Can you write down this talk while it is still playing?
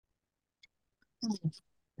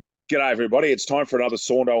G'day, everybody. It's time for another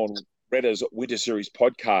Saundo and Redders Winter Series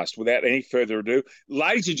podcast. Without any further ado,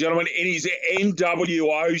 ladies and gentlemen, in his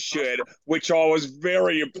NWO shirt, which I was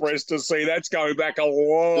very impressed to see. That's going back a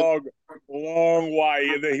long, long way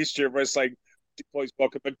in the history of wrestling. Please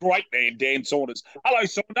welcome the great man, Dan Saunders. Hello,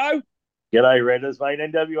 Saundo. G'day, Redders, mate.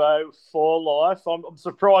 NWO for life. I'm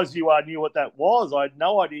surprised you knew what that was. I had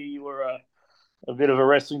no idea you were a bit of a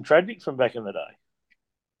wrestling tragic from back in the day.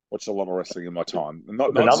 Watched a lot of wrestling in my time. Not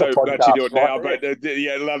Another so much you do it now, but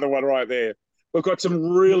yeah, another one right there. We've got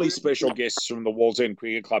some really special guests from the Walls End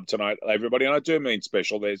Cricket Club tonight, everybody, and I do mean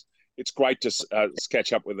special. It's great to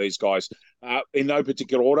catch up with these guys. In no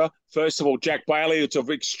particular order, first of all, Jack Bailey, it's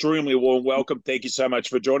an extremely warm welcome. Thank you so much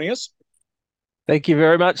for joining us. Thank you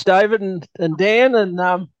very much, David and Dan,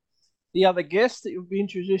 and the other guests that you'll be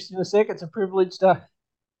introduced in a second. It's a privilege to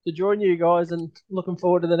join you guys, and looking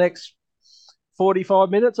forward to the next 45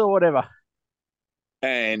 minutes or whatever.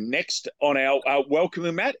 And next on our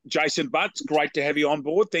welcoming mat, Jason Bunt. Great to have you on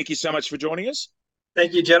board. Thank you so much for joining us.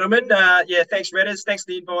 Thank you, gentlemen. Thanks, Redders. Thanks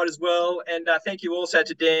for the invite as well. And thank you also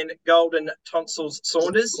to Dan Golden Tonsils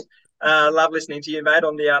Saunders. Love listening to you, mate,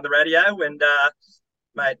 on the radio. And,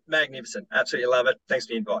 mate, magnificent. Absolutely love it. Thanks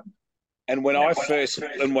for the invite. And when I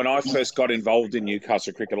first got involved in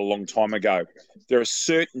Newcastle cricket a long time ago, there are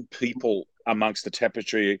certain people amongst the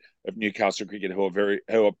tapestry of Newcastle cricket who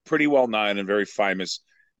are pretty well known and very famous.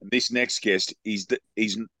 And this next guest he's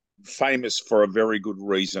famous for a very good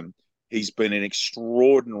reason. He's been an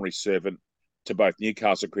extraordinary servant to both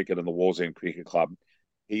Newcastle cricket and the Walls End Cricket Club.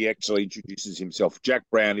 He actually introduces himself. Jack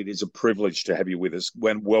Brown, it is a privilege to have you with us.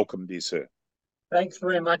 Welcome, dear sir. Thanks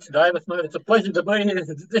very much, David. Mate, it's a pleasure to be here.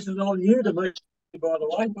 This is all new to me, by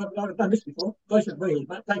the way. I've done this before. Pleasure to be here,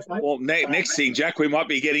 mate. Thanks, mate. Well, next thing, Jack, we might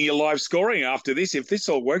be getting you live scoring after this if this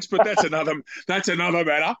all works. But that's another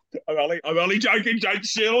matter. I'm only joking, Jack.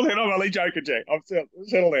 Settle down. I'm only joking, Jack.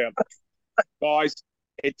 Settle down, guys.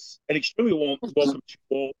 It's an extremely warm welcome to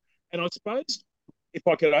you all. And I suppose if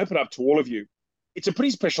I could open up to all of you, it's a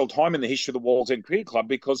pretty special time in the history of the Walls End Cricket Club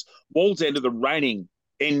because Walls End are the reigning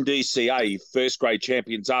NDCA first grade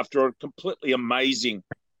champions after a completely amazing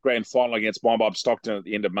grand final against Bob Stockton at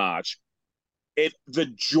the end of March. The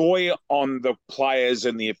joy on the players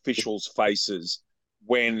and the officials' faces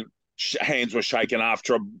when hands were shaken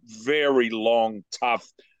after a very long, tough.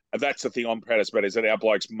 That's the thing I'm proudest about is that our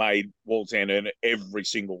blokes made Walls End earn every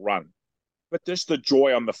single run. But just the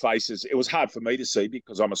joy on the faces, it was hard for me to see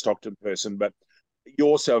because I'm a Stockton person, but you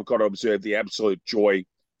also have got to observe the absolute joy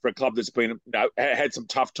for a club that's been had some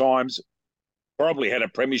tough times, probably had a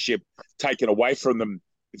premiership taken away from them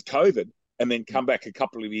with COVID, and then come back a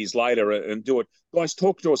couple of years later and do it. Guys,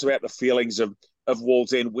 talk to us about the feelings of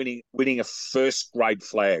Walls End winning a first grade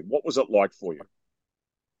flag. What was it like for you?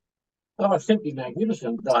 Oh, it's simply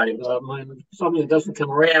magnificent, Dave. I mean, something that doesn't come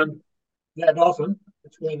around that often.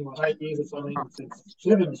 It's been 8 years or something,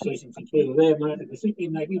 7 seasons since we were there, mate. It's simply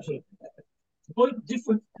magnificent. Quite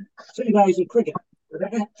different 2 days of cricket.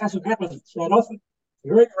 That hasn't happened that often.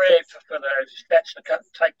 Very rare for those stats to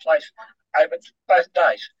take place over both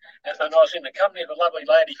days. And I was in the company of a lovely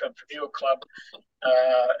lady from Purdue Club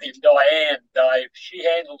in Diane, Dave. She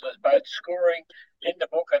handled us both scoring in the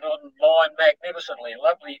book and online magnificently.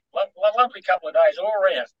 Lovely couple of days all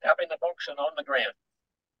around, up in the box and on the ground.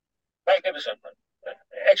 Magnificent.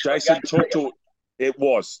 Excellent. Jason, it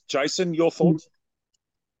was. Jason, your thoughts?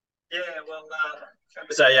 Yeah, well, it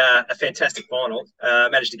was a fantastic final.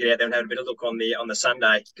 Managed to get out there and have a bit of look on the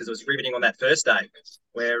Sunday because it was riveting on that first day.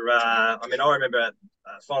 Where I remember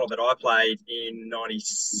a final that I played in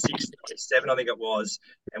 '96, '97, I think it was,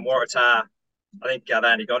 and Waratah. I think they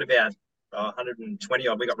only got about 120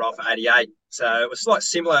 odd. We got rolled for 88. So it was like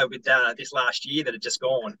similar with this last year that had just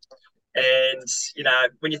gone.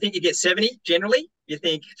 And when you think you get 70, generally you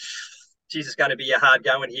think, geez, it's going to be a hard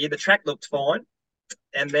going here. The track looked fine.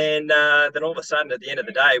 And then all of a sudden, at the end of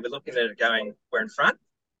the day, we're looking at it going, we're in front.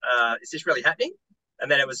 Is this really happening?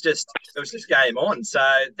 And then it was just game on. So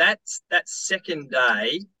that second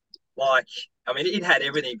day, it had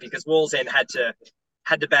everything because Walls End had to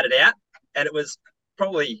bat it out, and it was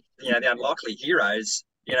probably the unlikely heroes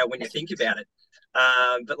when you think about it.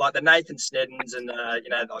 But like the Nathan Sneddons and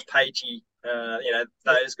like Pagey,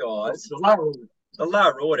 those guys, the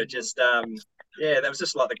lower order just. That was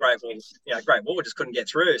just like the Great Wall. Great Wall just couldn't get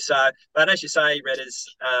through. So, but as you say, Redders,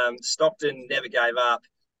 Stockton never gave up.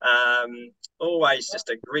 Always just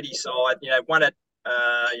a gritty side. Won it.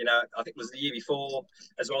 I think it was the year before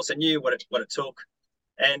as well. So knew what it took.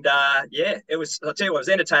 And it was. I'll tell you what, it was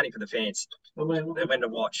entertaining for the fans. They went to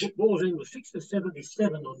watch. Walls End was 6 to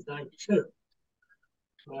 77 on day 2.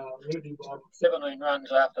 losing by 17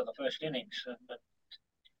 runs after the first innings. And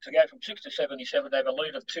to go from 6 to 77 to have a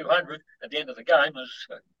lead of 200 at the end of the game was,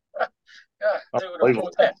 who would have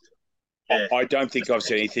thought that? Yeah. I don't think I've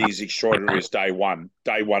seen anything as extraordinary as day one.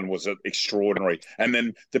 Day one was extraordinary. And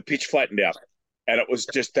then the pitch flattened out. And it was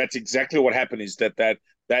just, that's exactly what happened, is that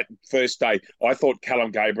first day, I thought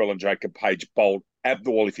Callum Gabriel and Jacob Page bowled at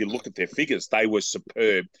the wall. If you look at their figures, they were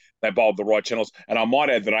superb. They bowled the right channels. And I might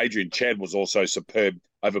add that Adrian Chad was also superb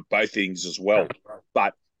over both innings as well.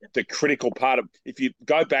 But the critical part of, if you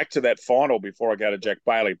go back to that final before I go to Jack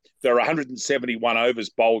Bailey, there are 171 overs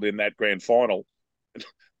bowled in that grand final.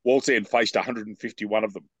 Wallsend faced 151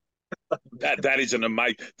 of them. That is an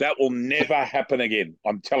amazing. That will never happen again.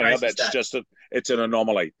 I'm telling you, that's just it's an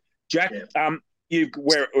anomaly. Jack, you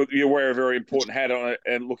wear a very important hat on it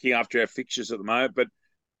and looking after our fixtures at the moment. But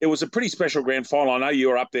it was a pretty special grand final. I know you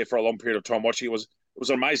were up there for a long period of time watching. It was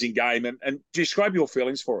an amazing game. And describe your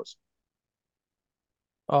feelings for us.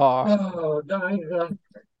 Dave.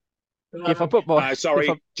 If I put my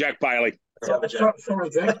Jack Bailey. Sorry,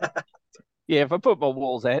 Jack. Yeah, if I put my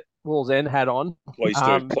Wall's End hat on, please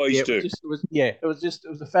do. It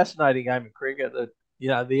was a fascinating game of cricket. That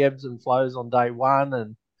the ebbs and flows on day one,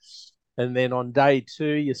 and then on day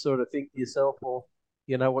two, you sort of think to yourself, well,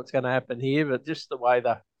 what's going to happen here. But just the way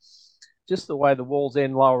the Wall's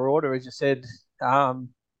End lower order, as you said,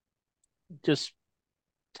 just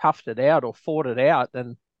toughed it out or fought it out,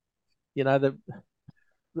 and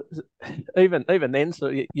even then, so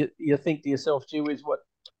you think to yourself, gee whiz,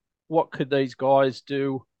 what could these guys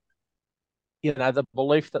do? The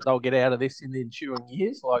belief that they'll get out of this in the ensuing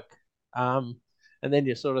years, and then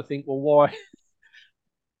you sort of think, well, why?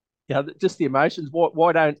 Just the emotions.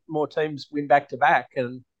 Why don't more teams win back to back?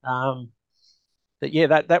 And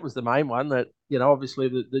that was the main one. That obviously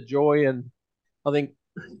the joy, and I think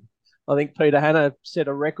Peter Hanna set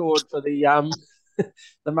a record for the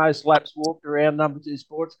the most laps walked around number 2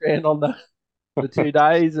 sports ground on the 2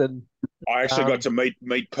 days. And I actually got to meet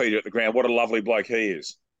Peter at the ground. What a lovely bloke he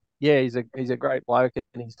is. Yeah, he's a great bloke,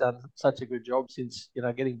 and he's done such a good job since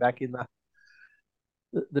getting back in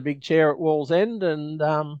the big chair at Wall's End. And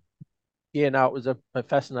it was a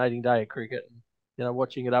fascinating day of cricket.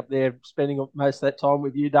 Watching it up there, spending most of that time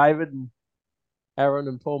with you, David, and Aaron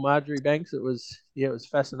and Paul Marjoribanks. It was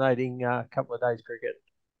fascinating couple of days cricket.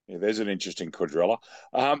 Yeah, there's an interesting quadrilla.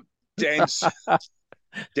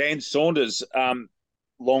 Dan Saunders,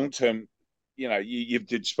 long term. You've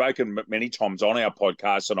spoken many times on our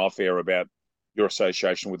podcast and off air about your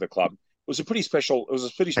association with the club. It was a pretty special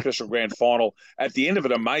grand final at the end of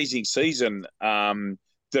an amazing season that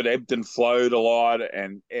ebbed and flowed a lot,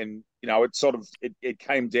 and it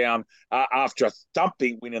came down after a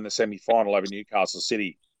thumping win in the semi-final over Newcastle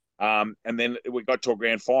City, and then we got to a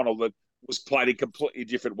grand final that was played in completely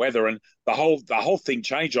different weather, and the whole thing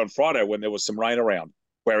changed on Friday when there was some rain around,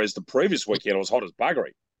 whereas the previous weekend it was hot as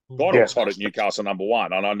buggery. God, it was hot at Newcastle number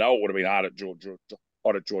 1, and I know it would have been hot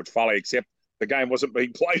at George Foley, except the game wasn't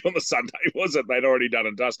being played on the Sunday, was it? They'd already done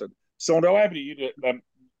and dusted. Saundo, over to you to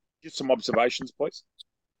give some observations, please.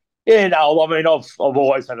 Yeah, no, I mean, I've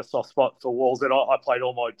always had a soft spot for Wallsend. I played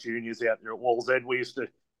all my juniors out there at Wallsend. We used to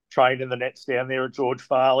train in the nets down there at George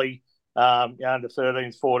Farley, under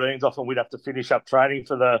 13s, 14s. Often we'd have to finish up training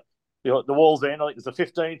for the Wallsend. I think it was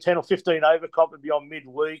a 10 or 15 over comp would be on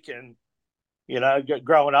midweek, and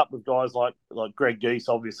growing up with guys like Greg Geese,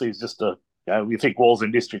 obviously, is just you think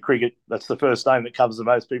Wallsend District Cricket, that's the first name that comes to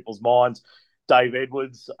most people's minds. Dave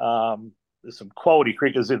Edwards, there's some quality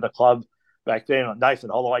cricketers in the club back then. Nathan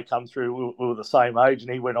Holloway come through, we were the same age,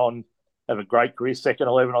 and he went on have a great career, second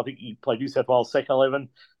 11. I think he played New South Wales second 11.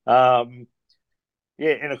 And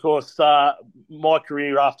of course, my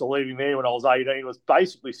career after leaving there when I was 18 was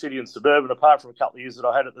basically city and suburban, apart from a couple of years that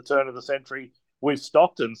I had at the turn of the century with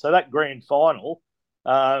Stockton. So that grand final,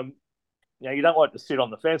 you don't like to sit on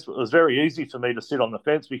the fence, but it was very easy for me to sit on the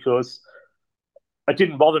fence because it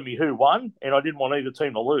didn't bother me who won, and I didn't want either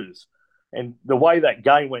team to lose. And the way that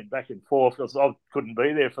game went back and forth, because I couldn't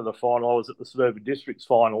be there for the final, I was at the Suburban Districts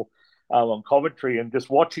final on commentary, and just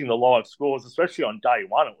watching the live scores, especially on day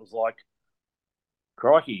one, it was like,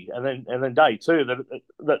 crikey. And then day two,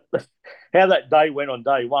 how that day went on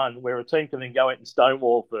day one, where a team can then go out and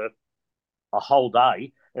stonewall for a whole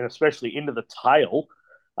day, and especially into the tail,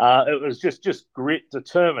 it was just grit,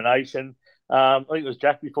 determination. I think it was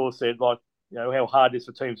Jack before said, how hard it is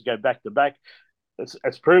for teams to go back to back.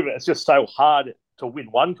 It's proven it's just so hard to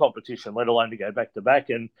win one competition, let alone to go back to back.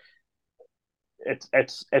 And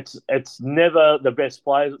it's never the best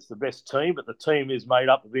players, it's the best team, but the team is made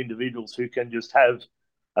up of individuals who can just have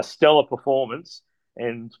a stellar performance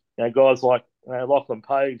And guys like Lachlan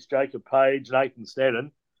Page, Jacob Page, Nathan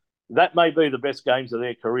Steddon, that may be the best games of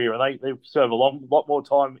their career, and they serve a lot more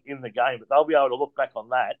time in the game, but they'll be able to look back on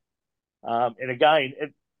that. And again,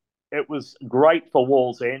 it was great for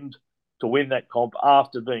Wallsend to win that comp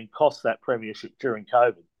after being cost that premiership during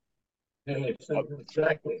COVID. Yeah,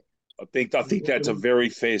 exactly. I think that's a very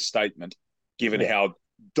fair statement, given how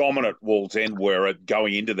dominant Wallsend were at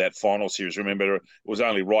going into that final series. Remember, it was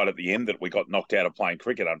only right at the end that we got knocked out of playing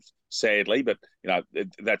cricket, sadly, but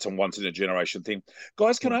that's a once in a generation thing.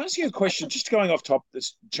 Guys, can I ask you a question? Just going off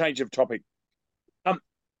this change of topic.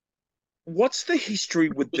 What's the history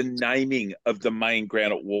with the naming of the main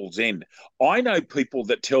ground at Wallsend? I know people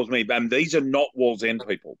that tells me, these are not Wallsend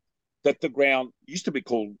people, that the ground used to be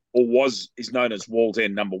called, or is known as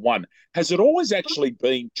Wallsend number 1. Has it always actually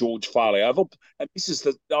been George Farley Oval? And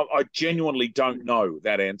I genuinely don't know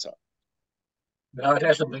that answer. No, it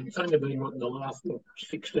hasn't been. It's only been in the last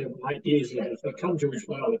 6, 7, 8 years. It's become George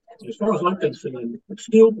Farley. As far as I'm concerned, it's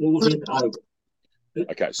still Wallsend Oval.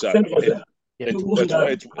 Okay, so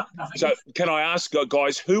so can I ask,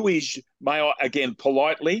 guys, who is, may I, again,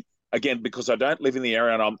 politely, because I don't live in the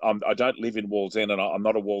area and I don't live in Wallsend and I'm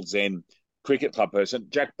not a Wallsend cricket club person,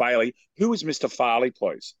 Jack Bailey, who is Mr. Farley,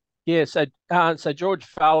 please? Yeah, so George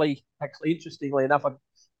Farley, actually, interestingly enough,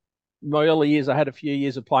 my early years, I had a few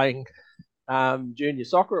years of playing junior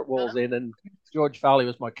soccer at Wallsend, and George Farley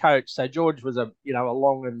was my coach. So George was a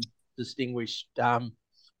long and distinguished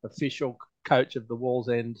official coach of the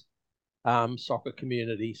Wallsend soccer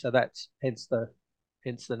community. So that's hence the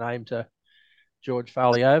name to George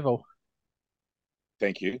Farley Oval.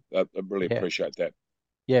 Thank you. I really appreciate that.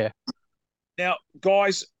 Yeah. Now,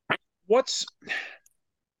 guys, what's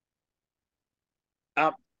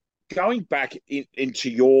going back into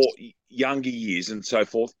your younger years and so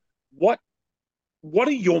forth? What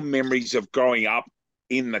are your memories of growing up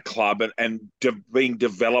in the club and being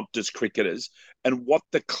developed as cricketers, and what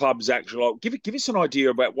the club's actually like? Give us an idea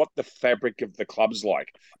about what the fabric of the club's like,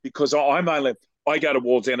 because I go to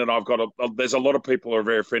Wallsend and there's a lot of people who are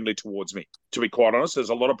very friendly towards me, to be quite honest. There's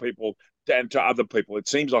a lot of people and to other people. It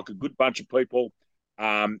seems like a good bunch of people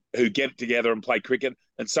who get together and play cricket,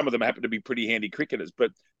 and some of them happen to be pretty handy cricketers,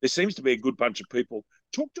 but there seems to be a good bunch of people.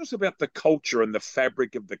 Talk to us about the culture and the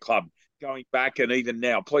fabric of the club going back and even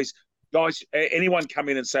now. Please, guys, anyone come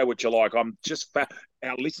in and say what you like. Our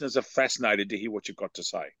listeners are fascinated to hear what you've got to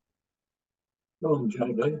say. Yeah,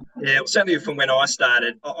 well, certainly from when I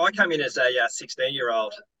started, I came in as a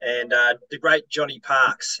 16-year-old, and the great Johnny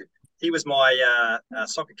Parks, he was my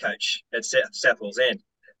soccer coach at South Wallsend,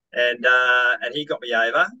 and he got me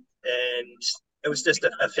over, and it was just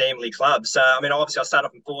a family club. So, I mean, obviously I started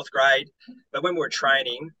off in 4th grade, but when we were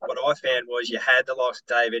training, what I found was you had the likes of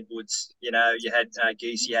Dave Edwards, you had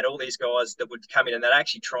Geese, you had all these guys that would come in and they'd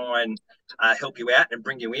actually try and help you out and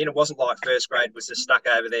bring you in. It wasn't like 1st grade was just stuck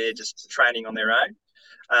over there just training on their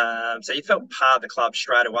own. So you felt part of the club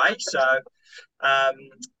straight away. So,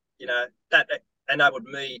 that enabled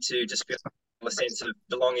me to just feel a sense of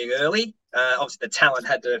belonging early. Obviously, the talent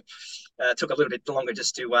took a little bit longer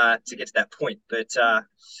just to get to that point. But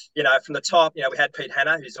from the top, we had Pete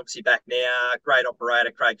Hanna, who's obviously back now, great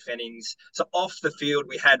operator, Craig Fennings. So off the field,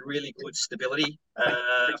 we had really good stability.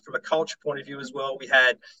 From a culture point of view as well, we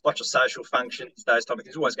had lots of social functions, those type of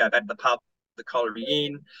things. We always go back to the pub, the colliery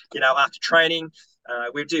inn. After training,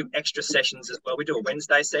 we do extra sessions as well. We do a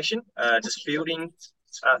Wednesday session, just fielding.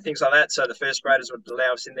 Things like that. So the 1st graders would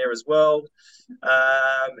allow us in there as well.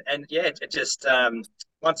 It just,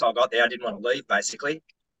 once I got there, I didn't want to leave, basically.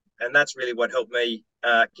 And that's really what helped me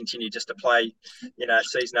continue just to play,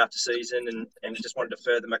 season after season, and just wanted to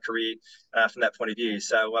further my career from that point of view.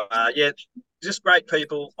 So, just great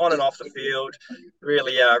people on and off the field,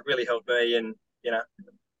 really helped me, and,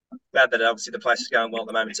 glad that obviously the place is going well at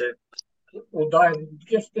the moment too. Well, Dave,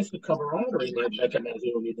 just the camaraderie back in those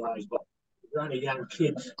early days, but we're only young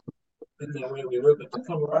kids in there where we were, but the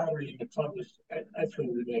camaraderie in the club was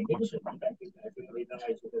absolutely magnificent back in those early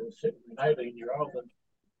days. We were 17 and 18-year-olds,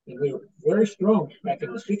 and we were very strong back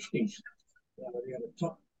in the 60s. We had a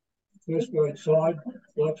top 1st grade side,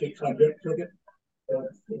 likely club cricket.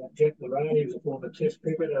 Jack Moroney was a former Test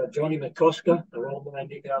cricketer. Johnny McCosker, the well-known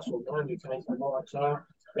Newcastle man who came from IXR.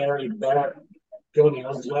 Barry Barrett, Johnny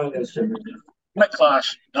Onslow. There's some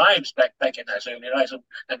class names back in those early days.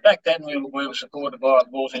 And back then we were supported by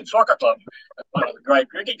the Wallsend Soccer Club, one of the great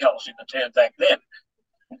cricket clubs in the town back then.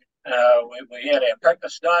 We had our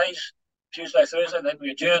practice days, Tuesday, Thursday, then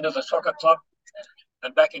we adjourned to the soccer club.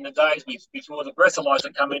 And back in the days before the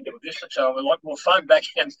breathalyzer come into existence, so it was a lot more fun back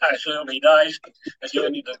in those early days, as you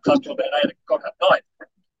went into the club till about 8 o'clock at night.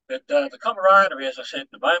 But the camaraderie, as I said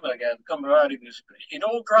a moment ago, the camaraderie was in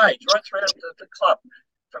all grades, right throughout the club,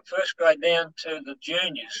 from first grade down to the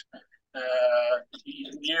juniors.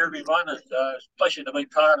 You knew everyone, and it's a pleasure to be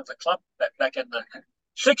part of the club back in the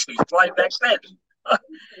 60s, way back then.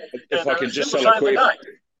 If I can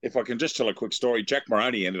just tell a quick story, Jack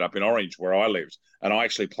Moroney ended up in Orange, where I lived, and I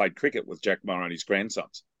actually played cricket with Jack Moroney's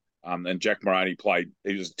grandsons. And Jack Moroney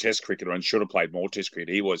he was a test cricketer and should have played more test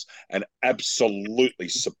cricket. He was an absolutely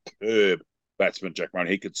superb batsman, Jack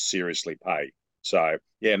Moroney. He could seriously pay. So,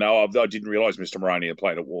 yeah, no, I didn't realise Mr. Moroney had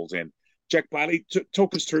played at Wallsend. Jack Bailey,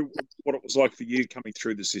 talk us through what it was like for you coming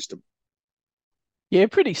through the system. Yeah,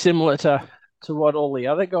 pretty similar to what all the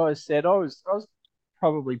other guys said. I was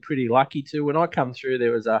probably pretty lucky too. When I come through,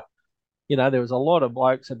 there was a lot of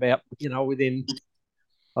blokes about, within,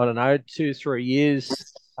 I don't know, 2-3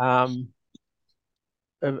 years of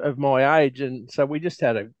my age. And so we just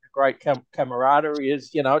had a great camaraderie.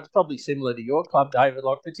 It's probably similar to your club, David,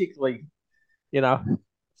 like particularly,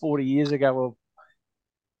 40 years ago or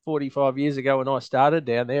 45 years ago when I started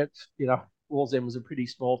down there, Wallsend was a pretty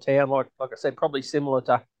small town. Like I said, probably similar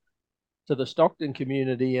to the Stockton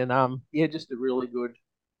community, and just a really good,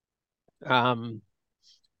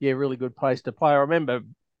 really good place to play. I remember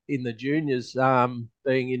in the juniors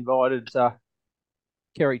being invited.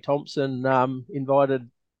 Kerry Thompson invited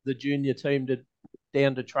the junior team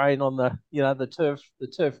down to train on the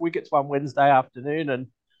turf wickets one Wednesday afternoon, and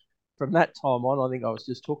from that time on, I think I was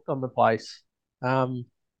just hooked on the place.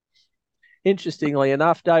 Interestingly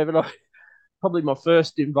enough, David, probably my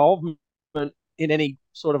first involvement in any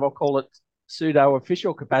sort of, I'll call it,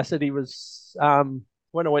 pseudo-official capacity was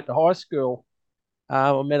when I went to high school.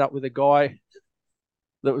 I met up with a guy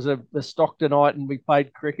that was a Stocktonite, and we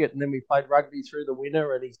played cricket, and then we played rugby through the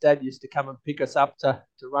winter, and his dad used to come and pick us up to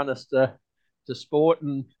run us to sport.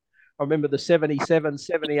 And I remember the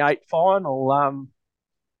 77-78 final.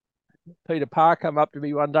 Peter Parr came up to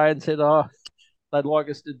me one day and said, they'd like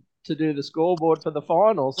us to do the scoreboard for the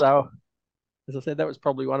final. So, as I said, that was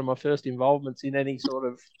probably one of my first involvements in any sort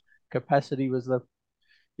of capacity, was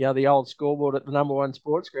the old scoreboard at the number one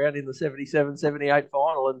sports ground in the 77-78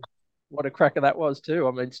 final. And what a cracker that was too.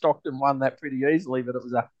 I mean, Stockton won that pretty easily, but it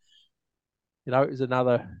was it was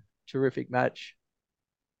another terrific match.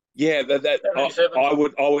 Yeah, I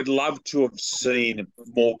would love to have seen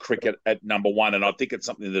more cricket at number one, and I think it's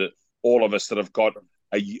something that all of us that have got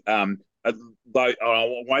though I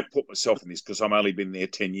won't put myself in this because I've only been there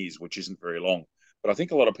 10 years, which isn't very long. But I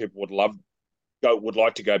think a lot of people would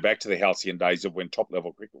like to go back to the halcyon days of when top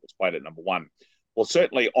level cricket was played at number one. Well,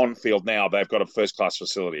 certainly on field now, they've got a first class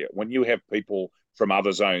facility. When you have people from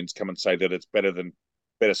other zones come and say that it's better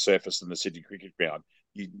surface than the Sydney Cricket Ground,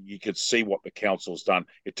 you could see what the council's done.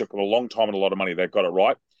 It took them a long time and a lot of money. They've got it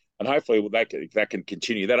right, and hopefully that can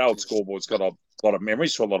continue. That old scoreboard's got a lot of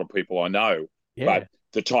memories for a lot of people, I know. Yeah. But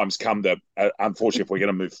the time's come that, unfortunately, if we're going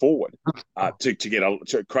to move forward to get a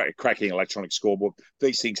cracking electronic scoreboard,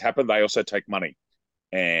 these things happen. They also take money.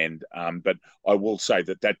 And but I will say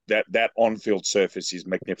that on-field surface is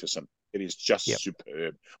magnificent. It is just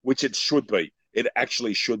superb, which it should be. It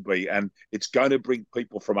actually should be, and it's going to bring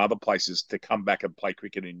people from other places to come back and play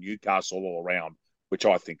cricket in Newcastle all around, which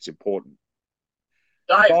I think is important.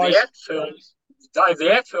 Dave,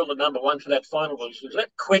 the outfield, the number one for that final was that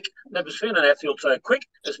quick. Never seen an outfield so quick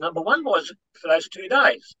as number one was for those 2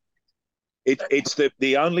 days. It's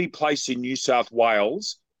the only place in New South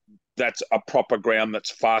Wales that's a proper ground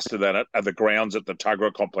that's faster than it are the grounds at the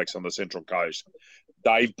Tuggerah complex on the Central Coast.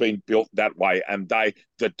 They've been built that way, and the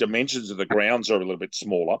dimensions of the grounds are a little bit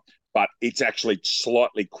smaller, but it's actually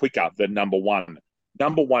slightly quicker than number one.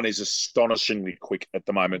 Number one is astonishingly quick at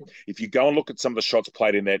the moment. If you go and look at some of the shots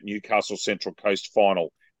played in that Newcastle Central Coast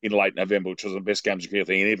final in late November, which was the best games of cricket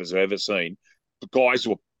any of us have ever seen, the guys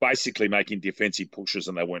were basically making defensive pushes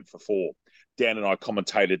and they went for 4. Dan and I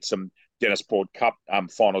commentated some Dennis Broad Cup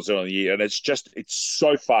finals earlier in the year, and it's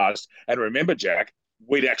so fast. And remember, Jack,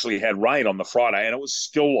 we'd actually had rain on the Friday and it was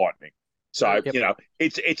still lightning. So,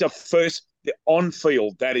 it's the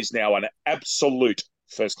on-field, that is now an absolute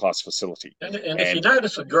first-class facility. And if you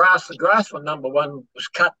notice the grass for number one was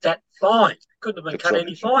cut that fine. Couldn't have been cut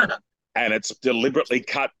any finer. And it's deliberately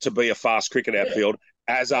cut to be a fast cricket outfield,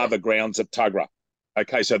 as are the grounds at Tuggerah.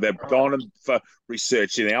 Okay, so they've gone and for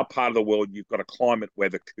research. In our part of the world, you've got a climate where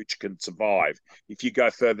the cooch can survive. If you go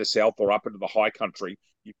further south or up into the high country,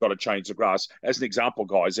 you've got to change the grass. As an example,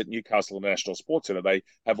 guys, at Newcastle National Sports Centre, they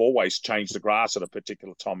have always changed the grass at a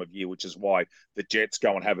particular time of year, which is why the Jets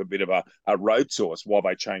go and have a bit of a road source while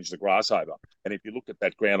they change the grass over. And if you look at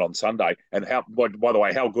that ground on Sunday, and by the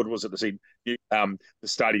way, how good was it to see the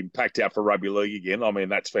stadium packed out for rugby league again? I mean,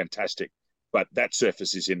 that's fantastic. But that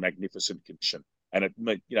surface is in magnificent condition. And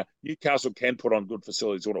Newcastle can put on good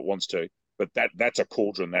facilities when it wants to, but that's a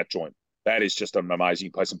cauldron, that joint. That is just an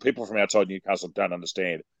amazing place. And people from outside Newcastle don't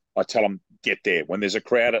understand. I tell them, get there. When there's a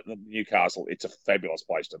crowd at Newcastle, it's a fabulous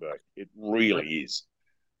place to be. It really is.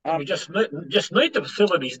 We just need the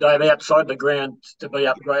facilities, Dave, outside the ground to be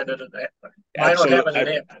upgraded.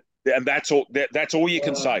 Absolutely. And that's all. That's all you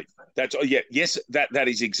can say. Yes, that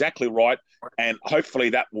is exactly right. And hopefully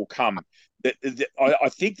that will come. I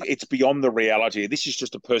think it's beyond the reality. This is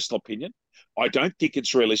just a personal opinion. I don't think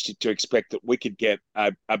it's realistic to expect that we could get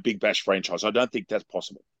a Big Bash franchise. I don't think that's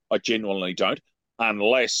possible. I genuinely don't,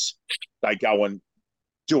 unless they go and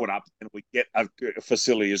do it up and we get a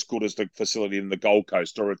facility as good as the facility in the Gold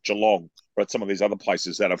Coast or at Geelong or at some of these other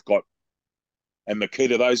places that have got. And the key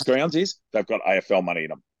to those grounds is they've got AFL money in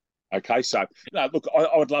them. Okay, so look,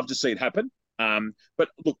 I would love to see it happen. But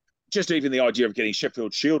look, just even the idea of getting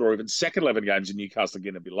Sheffield Shield or even second 11 games in Newcastle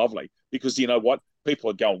again would be lovely, because you know what? People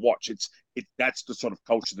would go and watch. That's the sort of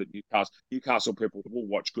culture that Newcastle people will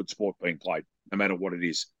watch good sport being played, no matter what it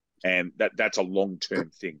is. And that's a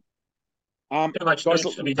long-term thing. Too much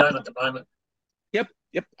needs to be done at the moment. Yep,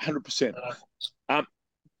 100%.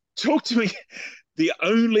 Talk to me. The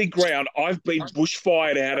only ground I've been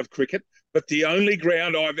bushfired out of cricket, but the only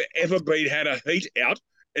ground I've ever had a heat out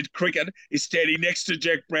at cricket is standing next to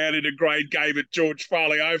Jack Brown in a grade game at George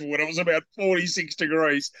Farley Oval when it was about 46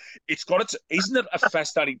 degrees. Isn't it a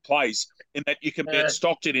fascinating place in that you can be at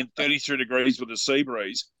Stockton in 33 degrees with a sea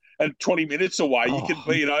breeze, and 20 minutes away you can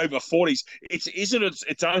be in over 40s.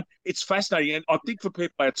 It's fascinating. And I think for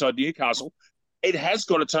people outside Newcastle, it has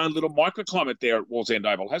got its own little microclimate there at Wallsend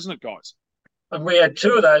Oval, hasn't it, guys? And we had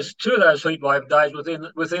two of those heat wave days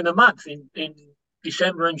within a month in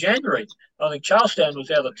December and January. I think Charlestown was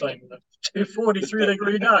the other team.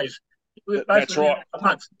 43-degree days. That's right.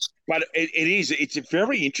 But it's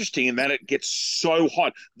very interesting in that it gets so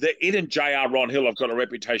hot. It and JR Ron Hill have got a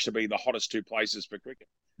reputation of being the hottest two places for cricket.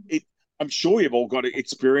 I'm sure you've all got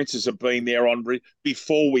experiences of being there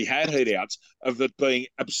before we had heat outs, of it being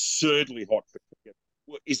absurdly hot for cricket.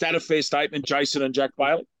 Is that a fair statement, Jason and Jack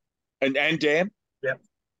Bailey? And Dan? Yeah,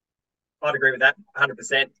 I'd agree with that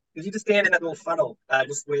 100%. Because you just stand in that little funnel,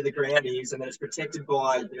 just where the ground is, and then it's protected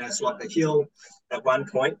by, it's like a hill at one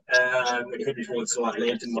point when you're heading towards like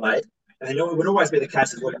Lambton Way. And then it would always be the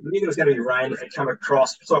case of, you knew there was going to be rain if it come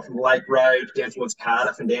across, sort of from Lake Road down towards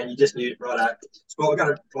Cardiff and down. You just knew, right, well, we're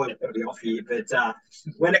going to be off here. But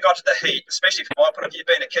when it got to the heat, especially from my point of view,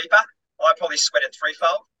 being a keeper, I probably sweated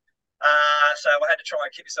threefold. So I had to try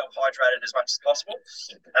and keep myself hydrated as much as possible.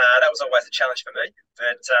 That was always a challenge for me.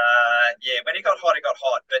 But, when it got hot, it got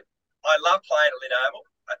hot. But I love playing at Lynn Oval.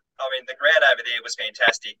 I mean, the ground over there was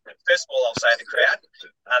fantastic. First of all, I'll say the crowd.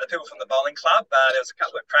 The people from the bowling club, there was a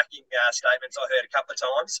couple of cracking statements I heard a couple of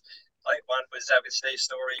times. I think one was with Steve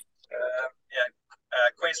Story,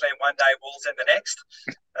 Queensland one day, Wallsend the next.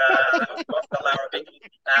 Off the Larrabee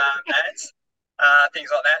ads.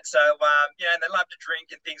 Things like that. So, and they love to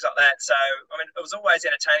drink and things like that. So, I mean, it was always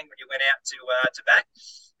entertaining when you went out to bat.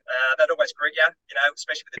 They'd always greet you,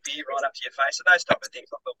 especially with the beer right up to your face. So those type of things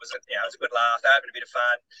I thought was, it was a good laugh. They having a bit of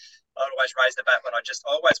fun. I'd always raise the bat when I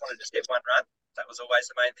always wanted to just get one run. That was always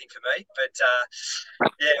the main thing for me. But,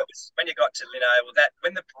 it was when you got to Lynn Oval,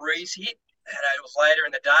 when the breeze hit, it was later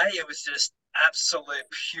in the day, it was just absolute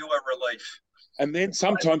pure relief. And then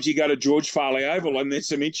sometimes you go to George Farley Oval and there's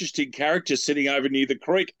some interesting characters sitting over near the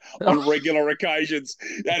creek on regular occasions.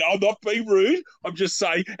 And I'm not being rude, I'm just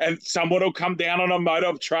saying, and someone will come down on a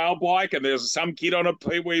motor trail bike and there's some kid on a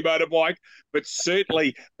pee-wee motorbike. But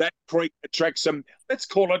certainly that creek attracts some, let's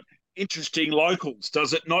call it, interesting locals,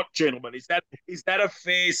 does it not, gentlemen? Is that a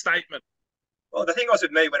fair statement? Well, the thing was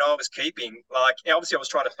with me when I was keeping, obviously I was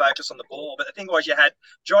trying to focus on the ball, but the thing was you had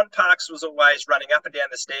John Parks was always running up and down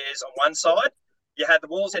the stairs on one side. You had the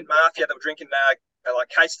Wallsend Mafia that were drinking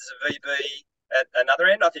cases of VB at another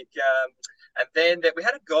end, I think. And then we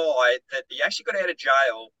had a guy that he actually got out of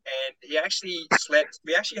jail and he actually slept.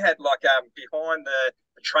 We actually had behind the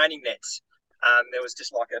training nets, there was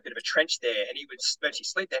just like a bit of a trench there, and he would virtually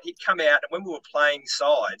sleep there. He'd come out, and when we were playing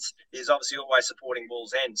sides, he was obviously always supporting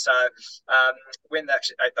Wolves End. So when they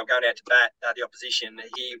were going out to bat, the opposition,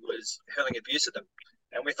 he was hurling abuse at them.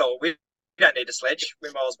 And we thought, we don't need a sledge. We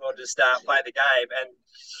might as well just play the game. And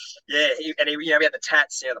yeah, he we had the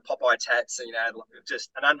tats, the Popeye tats, and,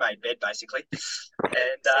 just an unmade bed, basically.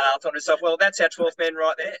 And I thought to myself, well, that's our 12th man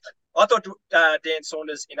right there. I thought Dan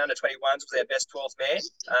Saunders in under-21s was our best 12th man,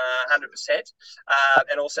 100%,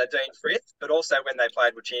 and also Dean Frith, but also when they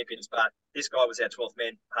played with champions. But this guy was our 12th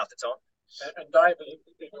man half the time. And Dave,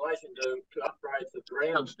 in relation to upgrades of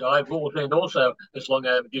grounds, Dave, Wolves End also is long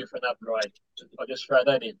overdue for an upgrade. I'll just throw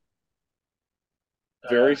that in.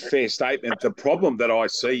 Very fair statement. The problem that I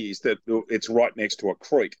see is that it's right next to a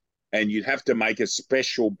creek, and you'd have to make a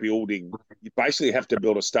special building. You basically have to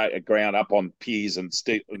build a ground up on piers and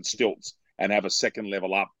stilts and have a second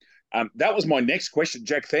level up. That was my next question,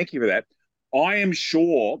 Jack. Thank you for that. I am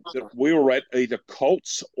sure that we were at either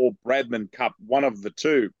Colts or Bradman Cup, one of the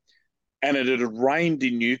two, and it had rained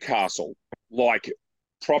in Newcastle, like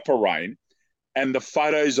proper rain, and the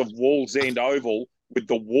photos of Wolves End Oval with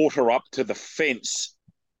the water up to the fence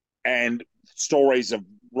and stories of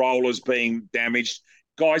rollers being damaged.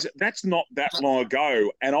 Guys, that's not that long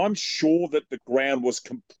ago, and I'm sure that the ground was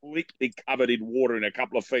completely covered in water in a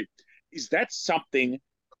couple of feet. Is that something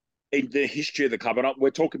in the history of the club? And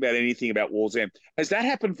we're talking about anything about Wolves End. Has that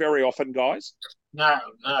happened very often, guys? No.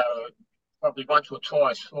 Probably once or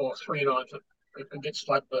twice or 3 times it gets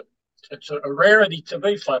flooded, but it's a rarity to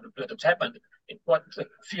be flooded, but it's happened quite a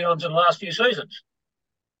few times in the last few seasons.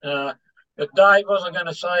 But Dave wasn't going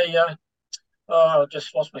to say, I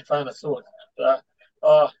just lost my train of thought.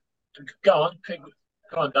 Go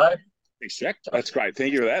on, Dave. Thanks, Jack. That's great.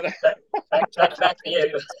 Thank you for that. Back to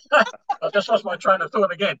you. I just lost my train of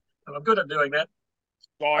thought again, and I'm good at doing that.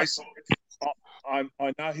 Guys, I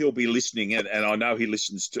know he'll be listening, and I know he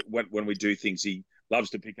listens to when we do things. He loves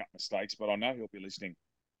to pick up mistakes, but I know he'll be listening.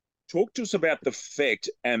 Talk to us about the effect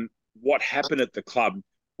and what happened at the club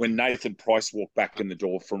when Nathan Price walked back in the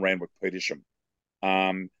door from Randwick Petersham.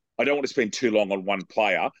 I don't want to spend too long on one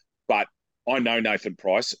player, but I know Nathan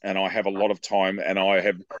Price, and I have a lot of time, and I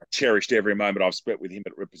have cherished every moment I've spent with him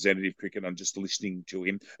at representative cricket and just listening to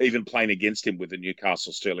him, even playing against him with the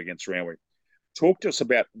Newcastle Steel against Randwick. Talk to us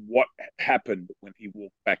about what happened when he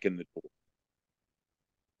walked back in the door.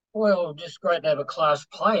 Well, just great to have a class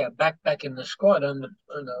player back in the squad, and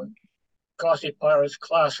the classy player is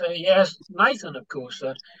class. Yes, Nathan, of course,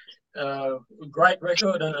 great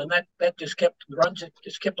record, and that just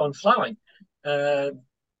kept on flowing.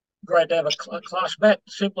 Great to have a class bat,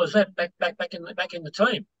 simple as that, back in the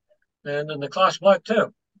team, and the class bloke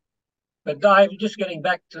too. But Dave, just getting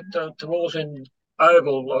back to Wolves End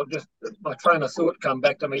Oval, or just my train of thought come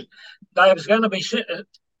back to me. Dave, it's going to be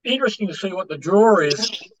interesting to see what the draw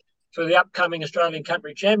is for the upcoming Australian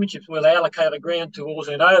Country Championships, where they allocate a ground to Wolves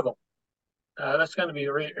End Oval. That's going to be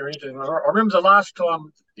interesting. I remember the last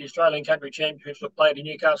time the Australian Country Championships were played in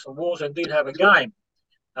Newcastle, Wolves End did have a game.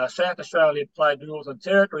 South Australia played the Northern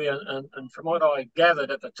Territory, and from what I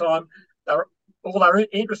gathered at the time, all they were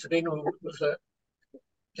interested in was the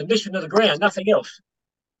condition of the ground, nothing else.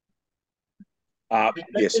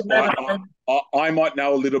 Yes, I might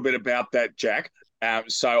know a little bit about that, Jack.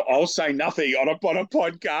 So I'll say nothing on a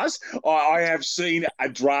podcast. I have seen a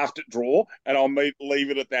draft draw, and I'll leave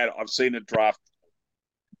it at that. I've seen a draft.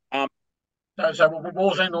 So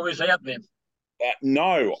Wolves End always out then.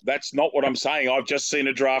 No, that's not what I'm saying. I've just seen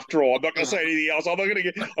a draft draw. I'm not going to say anything else. I'm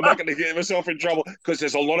not going to get myself in trouble, because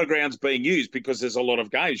there's a lot of grounds being used because there's a lot of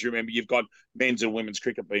games. You remember, you've got men's and women's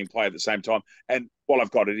cricket being played at the same time. And while I've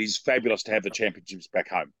got it, is fabulous to have the championships back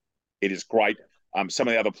home. It is great. Some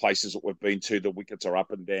of the other places that we've been to, the wickets are up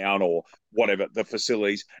and down or whatever, the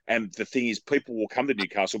facilities. And the thing is, people will come to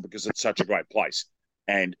Newcastle because it's such a great place.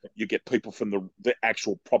 And you get people from the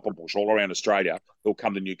actual proper bush all around Australia who'll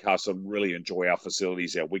come to Newcastle and really enjoy our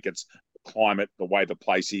facilities, our wickets, the climate, the way the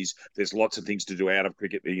place is. There's lots of things to do out of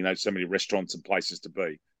cricket. So many restaurants and places to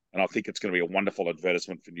be. And I think it's going to be a wonderful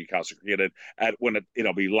advertisement for Newcastle cricket. And when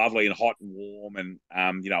it'll be lovely and hot and warm, and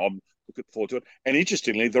I'm looking forward to it. And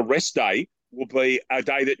interestingly, the rest day will be a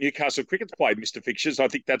day that Newcastle cricket's played, Mr. Fixtures. I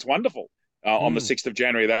think that's wonderful. On the 6th of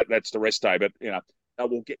January, that's the rest day. But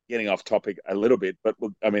we'll getting off topic a little bit, but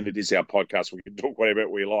it is our podcast. We can talk whatever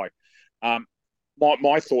we like.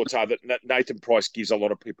 My thoughts are that Nathan Price gives a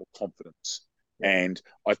lot of people confidence. And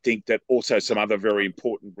I think that also some other very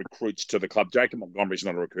important recruits to the club. Jacob Montgomery's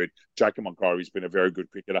not a recruit. Jacob Montgomery's been a very good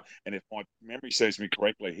cricketer. And if my memory serves me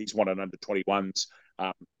correctly, he's won an under-21s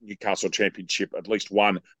Newcastle Championship, at least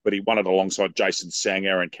one, but he won it alongside Jason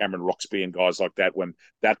Sanger and Cameron Roxby and guys like that when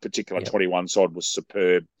that particular 21 side was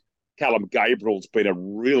superb. Callum Gabriel's been a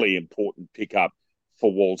really important pickup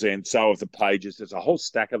for Wallsend. So have the Pages. There's a whole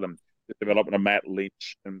stack of them. The development of Matt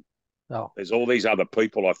Lynch and there's all these other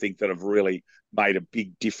people, I think, that have really made a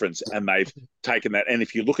big difference, and they've taken that. And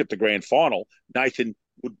if you look at the grand final, Nathan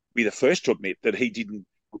would be the first to admit that he didn't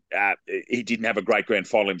have a great grand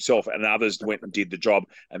final himself, and others went and did the job.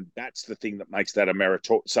 And that's the thing that makes that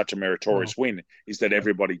such a meritorious win, is that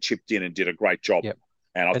everybody chipped in and did a great job. Yep.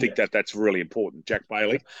 And I think that's really important. Jack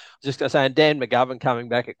Bailey. Just going to say, and Dan McGovern coming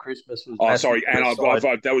back at Christmas was. Oh, sorry, and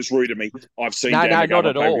that was rude of me. I've seen Dan McGovern. Not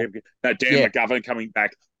at all. McGovern coming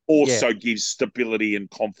back also gives stability and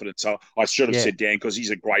confidence. I should have said Dan, because he's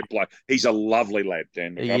a great bloke. He's a lovely lad,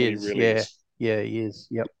 Dan McGovern. He really is. Yeah, he is.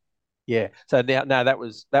 Yep. Yeah. So now that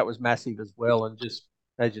was massive as well, and just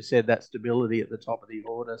as you said, that stability at the top of the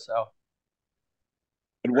order. So.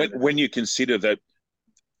 And when you consider that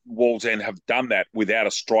Wallsend have done that without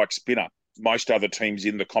a strike spinner. Most other teams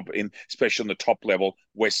in the especially in the top level,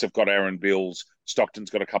 West have got Aaron Bills, Stockton's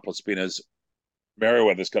got a couple of spinners,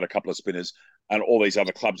 Merriweather's got a couple of spinners, and all these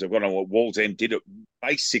other clubs have got on. Wallsend did it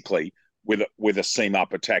basically with a seam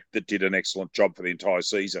up attack that did an excellent job for the entire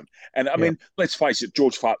season. And I mean, let's face it,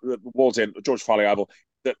 George Farley Oval,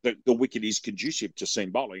 the wicket is conducive to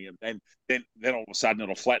seam bowling, and then all of a sudden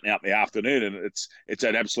it'll flatten out in the afternoon, and it's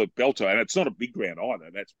an absolute belter, and it's not a big ground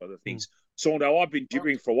either. That's one of the things. Saundo, I've been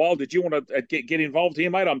gibbering for a while. Did you want to get involved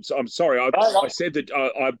here, mate? I'm sorry. I said that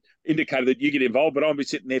I indicated that you get involved, but I'll be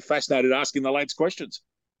sitting there fascinated asking the lads questions.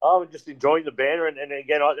 I'm just enjoying the banter, and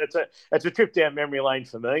again, it's a trip down memory lane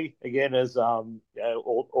for me. Again, as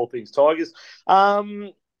all things Tigers.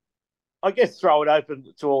 I guess throw it open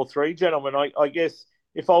to all three gentlemen. I guess.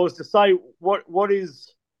 If I was to say what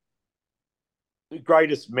is the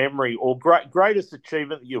greatest memory or greatest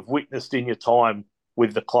achievement that you've witnessed in your time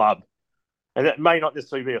with the club, and it may not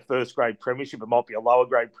necessarily be a first grade premiership, it might be a lower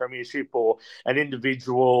grade premiership or an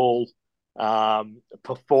individual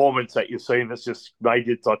performance that you've seen that's just made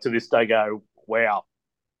you to this day go, wow.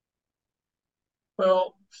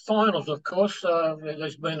 Well, finals, of course.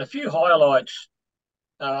 There's been a few highlights.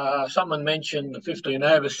 Someone mentioned the 15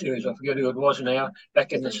 over series. I forget who it was now.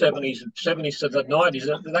 Back in the 70s to the 90s,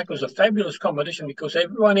 that was a fabulous competition because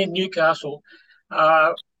everyone in Newcastle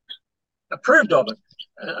approved of it.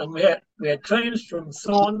 And we had teams from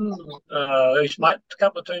Thornton, a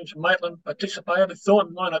couple of teams from Maitland participated.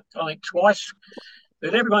 Thornton won it, I think, twice.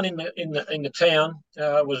 But everyone in the town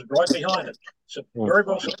was right behind it. So very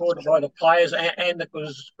well supported by the players, and it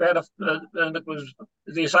was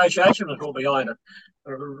the association was all behind it.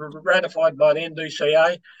 Ratified by the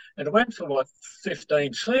NDCA, and it went for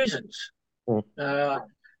 15 seasons.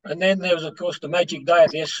 And then there was, of course, the magic day at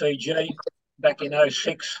the SCG back in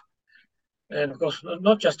 06. And, of course,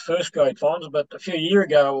 not just first grade finals, but a few years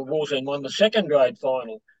ago, Wallsend won the second grade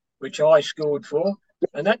final, which I scored for.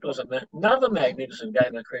 And that was another magnificent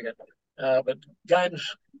game of cricket. But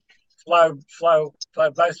games flow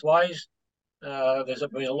both ways. There's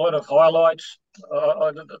been a lot of highlights.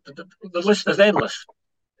 The list is endless.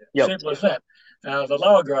 Simple as that. The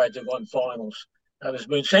lower grades have won finals. There's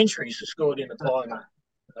been centuries scored in the final.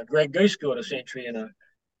 Greg Goose scored a century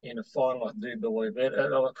in a final, I do believe.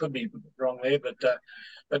 I could be wrong there,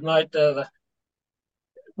 but mate,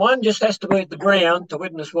 one just has to be at the ground to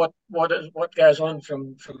witness what goes on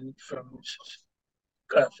from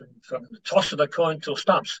the toss of the coin till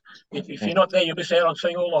stumps. If you're not there, you miss out on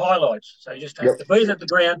seeing all the highlights. So you just have to be at the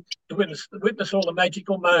ground to witness all the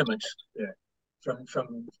magical moments.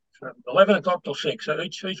 From 11 o'clock till 6, so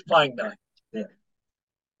each playing day. Yeah.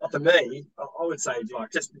 Well, for me, I would say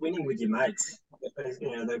like just winning with your mates. You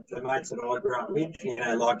know, the mates that I grew up with, you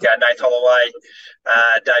know, like Nate Holloway,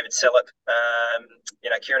 David Sellett, you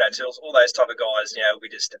know, Kieran O'Toole, all those type of guys, you know, we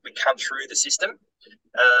come through the system.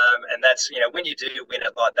 And that's, you know, when you do win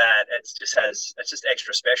it like that, it's just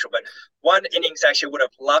extra special. But one innings actually would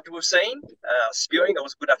have loved to have seen, spewing. I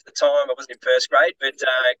was good enough at the time. I wasn't in first grade, but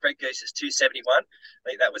Greg Goose's 271. I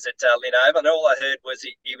think that was at Lynn Over. And all I heard was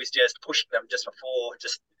he was just pushing them just before,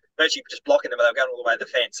 virtually just blocking them. They were going all the way to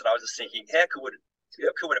the fence. And I was just thinking, how could it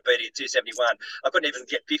beat it at 271? I couldn't even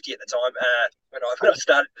get 50 at the time when I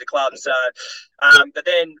started the club. So, but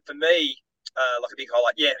then for me, like a big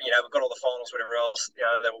highlight, yeah, you know, we've got all the finals, whatever else, you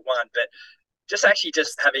know, they were won, but just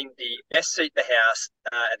having the best seat in the house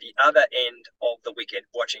at the other end of the wicket,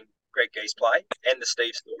 watching Greg Geese play and the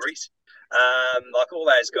Steve stories. Like all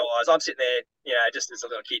those guys, I'm sitting there, just as a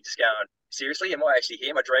little kid, just going, seriously, am I actually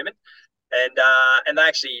here? Am I dreaming? And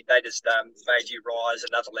they just made you rise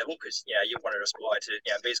another level because you want to aspire to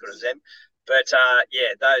be as good as them. But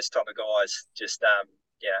those type of guys just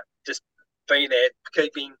just being there,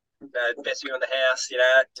 keeping best view on the house,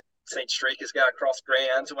 seen streakers go across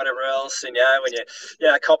grounds and whatever else, and when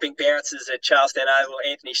you're copping bounces at Charlestown Oval,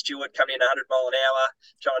 Anthony Stewart coming in 100 mile an hour,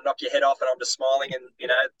 trying to knock your head off, and I'm just smiling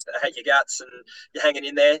and I hate your guts and you're hanging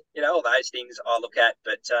in there, all those things I look at,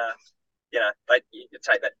 but you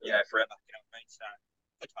take that forever. You know what I mean? So,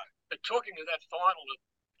 but talking of that final,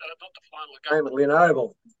 not the final game at Lynn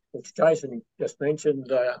Oval, which Jason just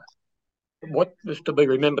mentioned, what was to be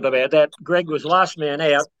remembered about that, Greg was last man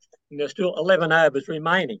out, and there's still 11 overs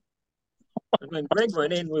remaining. And when Greg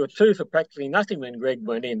went in, we were 2 for practically nothing when Greg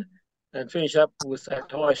went in, and finished up with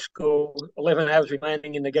that high score, 11 overs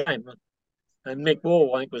remaining in the game. And Mick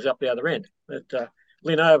Wall, I think, was up the other end. But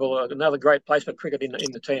Lynn Oval, another great place for cricket in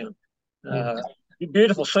the town.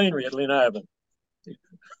 Beautiful scenery at Lynn Oval.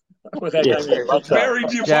 Very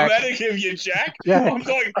diplomatic of you, Jack. I'm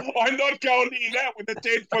not going near that with a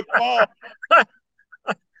 10-foot ball.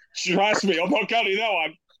 Trust me, I'm not going near that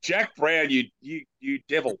one. Jack Brown, you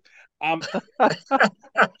devil. That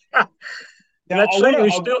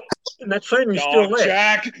scenery's still there.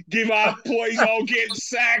 Jack, give up, please. I'll get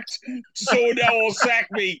sacked. Saundo will sack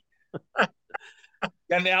me.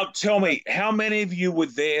 And now tell me, how many of you were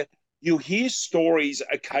there? You hear stories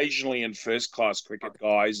occasionally in first-class cricket,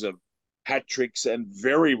 guys, of hat-tricks and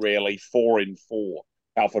very rarely 4 in 4.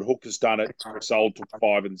 Alfred Hooker's done it. Soul took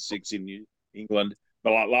 5 and 6 in England.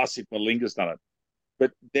 But last year, Malinga's done it.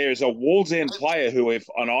 But there's a Wall's End player who, and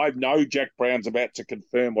I know Jack Brown's about to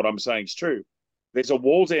confirm what I'm saying is true, there's a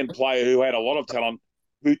Wall's End player who had a lot of talent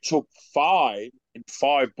who took 5 in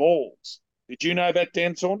 5 balls. Did you know that,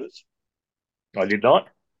 Dan Saunders? I did not.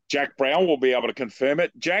 Jack Brown will be able to confirm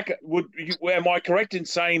it. Jack, am I correct in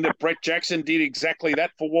saying that Brett Jackson did exactly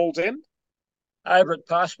that for Wall's End? Over at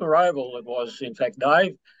Passmore Oval, it was, in fact,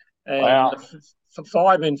 Dave. And wow. For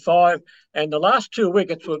 5 in 5. And the last 2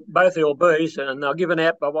 wickets were both LBs, and they're given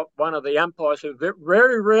out by one of the umpires who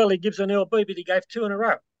very rarely gives an LB, but he gave 2 in a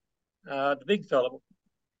row. The big fella.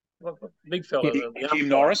 Kim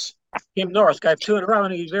Norris. Kim Norris gave 2 in a row,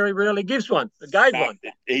 and he very rarely gives one. He gave one.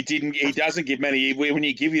 He didn't. He doesn't give many. When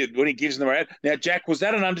he gives them out. Now, Jack, was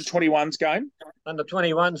that an under-21s game? Under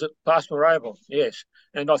 21s at Passmore Oval, yes.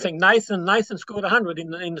 And I think Nathan scored 100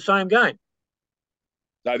 in the same game.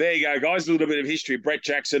 So there you go, guys. A little bit of history. Brett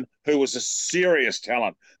Jackson, who was a serious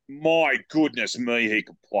talent. My goodness me, he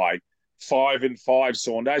could play. 5 in 5,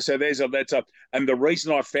 Saundo. So and the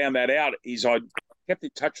reason I found that out is I kept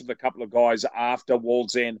in touch with a couple of guys after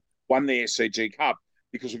Wall's End won the SCG Cup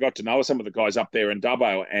because we got to know some of the guys up there in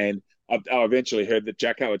Dubbo, and I eventually heard that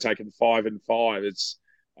Jacko had taken 5 in 5. It's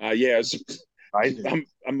amazing.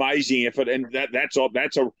 Amazing effort, and that's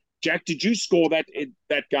a Jack. Did you score that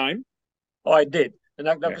game? I did. And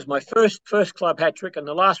that was my first club hat-trick, and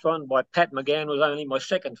the last one by Pat McGann was only my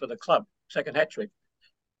second for the club, second hat-trick.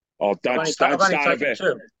 Oh, don't start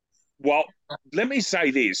there. Well, let me say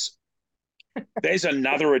this. There's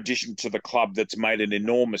another addition to the club that's made an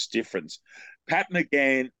enormous difference. Pat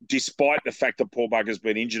McGann, despite the fact that Paul Bugger's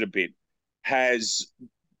been injured a bit, has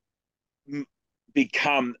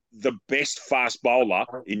become the best fast bowler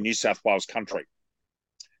in New South Wales country.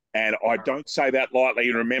 And I don't say that lightly.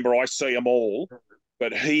 And remember, I see them all.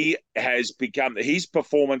 But he has become his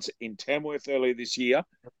performance in Tamworth earlier this year,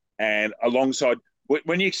 and alongside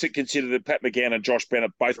when you consider that Pat McGann and Josh Bennett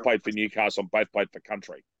both played for Newcastle, both played for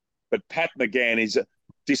country, but Pat McGann is,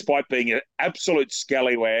 despite being an absolute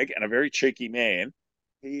scallywag and a very cheeky man,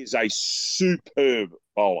 he is a superb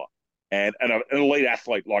bowler and an elite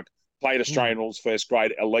athlete. Like played Australian rules first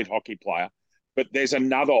grade, elite hockey player. But there's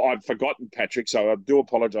another I've forgotten, Patrick. So I do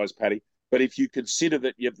apologise, Paddy. But if you consider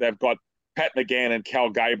that they've got Pat McGann and Cal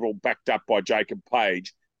Gabriel backed up by Jacob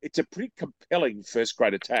Page, it's a pretty compelling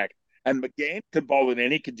first-grade attack. And McGann can bowl in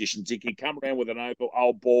any conditions. He can come around with an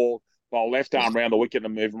old ball, bowl left arm around the wicket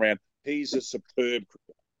and move around. He's a superb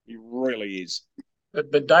cricketer. He really is.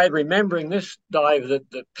 But Dave, remembering this, Dave, that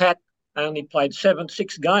Pat only played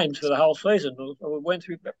 6 games for the whole season. We went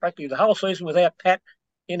through practically the whole season without Pat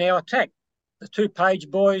in our attack. The 2 Page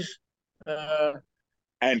boys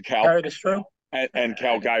and Cal carried us through. And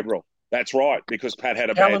Cal Gabriel. That's right, because Pat had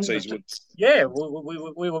a bad season. Yeah,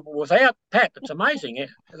 we were without Pat. It's amazing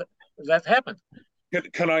that happened.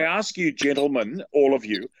 Can I ask you, gentlemen, all of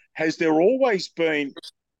you, has there always been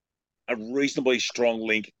a reasonably strong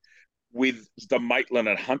link with the Maitland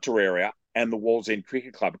and Hunter area and the Wallsend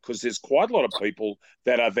Cricket Club, because there's quite a lot of people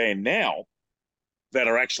that are there now that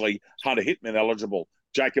are actually Hunter Hitman eligible.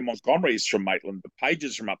 Jacob Montgomery is from Maitland. The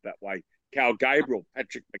Pages from up that way. Carl Gabriel,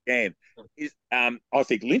 Patrick McGann. I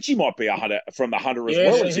think Lynchy might be a Hunter from the Hunter as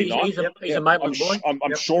well. Is he not? He's a Maitland boy.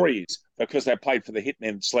 I'm sure he is, because they played for the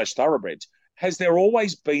Hitmen/Thoroughbreds. Has there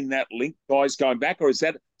always been that link, guys, going back, or is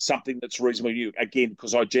that something that's reasonably new? Again,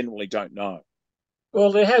 because I genuinely don't know.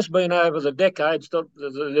 Well, there has been over the decades.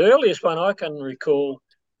 The earliest one I can recall,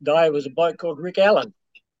 Dave, was a bloke called Rick Allen.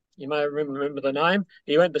 You may remember the name.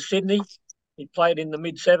 He went to Sydney. He played in the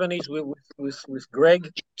mid-70s with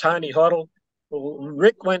Greg, Tony Hoddle. Well,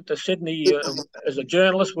 Rick went to Sydney as a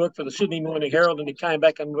journalist, worked for the Sydney Morning Herald, and he came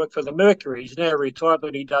back and worked for the Mercury. He's now retired,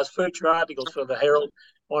 but he does feature articles for the Herald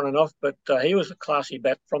on and off. But he was a classy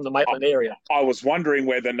bat from the Maitland area. I was wondering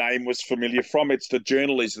where the name was familiar from. It's the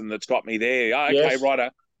journalism that's got me there. Oh, okay, yes.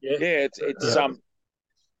 Righto.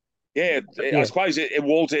 Yeah, I suppose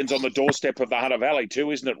Wallsend's on the doorstep of the Hunter Valley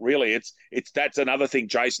too, isn't it? Really, that's another thing,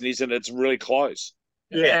 Jason, isn't it? It's really close.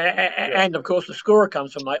 And of course the scorer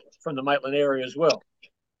comes from the Maitland area as well.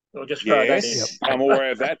 We'll just throw that in. I'm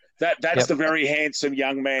aware of that. That's the very handsome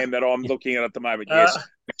young man that I'm looking at the moment. Yes,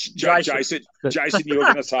 Jason, you were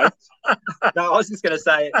going to say? No, I was just going to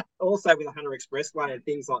say. Also, with the Hunter Expressway and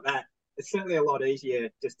things like that, it's certainly a lot easier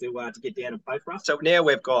just to get down and play for us. So now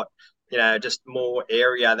we've got just more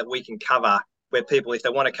area that we can cover, where people, if they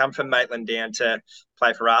want to come from Maitland down to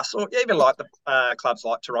play for us, or even like the clubs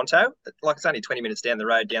like Toronto, like it's only 20 minutes down the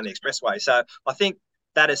road, down the expressway. So I think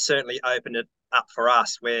that has certainly opened it up for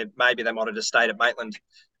us, where maybe they might have just stayed at Maitland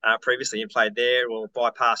previously and played there, or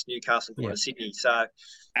bypassed Newcastle to Sydney. So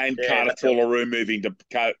Carter Fulleroo moving to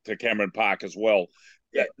Cameron Park as well.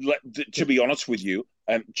 Yeah. To be honest with you,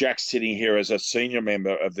 and Jack's sitting here as a senior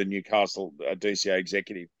member of the Newcastle DCA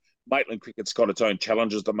executive, Maitland cricket's got its own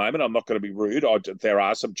challenges at the moment. I'm not going to be rude. There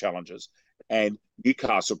are some challenges. And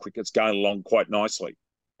Newcastle cricket's going along quite nicely.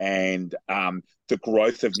 And the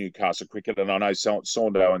growth of Newcastle cricket, and I know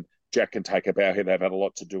Saundo and Jack can take a bow here, they've had a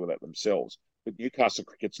lot to do with that themselves. But Newcastle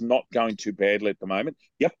cricket's not going too badly at the moment.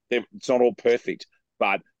 Yep, it's not all perfect,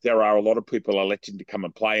 but there are a lot of people electing to come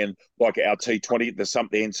and play. And like our T20, the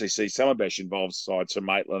NCC Summer Bash involves sides from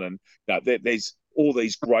Maitland, and there's all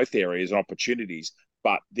these growth areas and opportunities.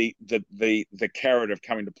 But the carrot of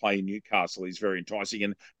coming to play in Newcastle is very enticing.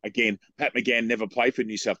 And again, Pat McGann never played for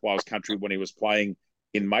New South Wales country when he was playing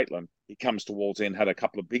in Maitland. He comes to Wallsend, had a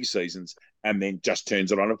couple of big seasons, and then just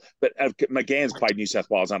turns it on. But McGann's played New South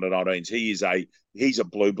Wales under-19s. He's a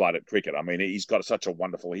blue blood at cricket. I mean, he's got such a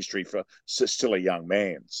wonderful history for still a young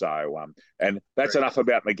man. So, and that's enough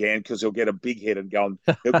about McGann, because he'll get a big head and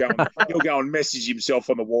he'll go and message himself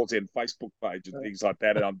on the Wallsend Facebook page and things like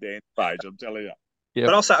that, and on Dan's page. I'm telling you. Yep.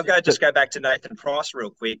 But also, I'll just go back to Nathan Price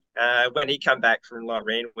real quick. When he come back from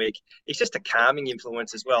Randwick, he's just a calming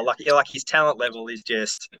influence as well. Like his talent level is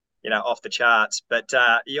just off the charts. But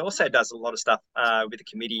he also does a lot of stuff with the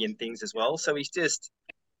committee and things as well. So he's got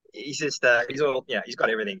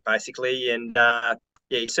everything basically, and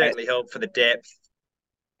he certainly helped for the depth.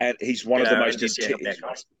 And he's one of the most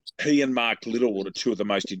intense. He and Mark Littlewood are two of the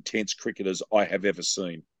most intense cricketers I have ever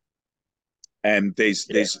seen. And there's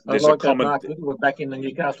a common. Mark Littlewood back in the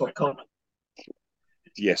Newcastle comp.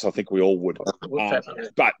 Yes, I think we all would.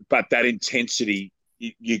 But that intensity,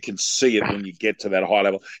 you can see it when you get to that high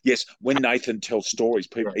level. Yes, when Nathan tells stories,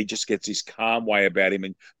 he just gets this calm way about him,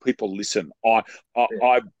 and people listen. I've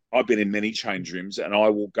been in many change rooms, and I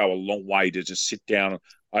will go a long way to just sit down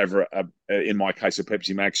over, in my case, a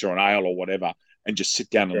Pepsi Max or an ale or whatever, and just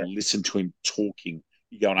sit down and listen to him talking.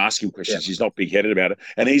 You go and ask him questions. He's not big-headed about it.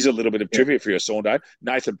 And he's a little bit of trivia for you, Saundo.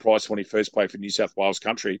 Nathan Price, when he first played for New South Wales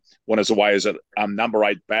country, went as away as a number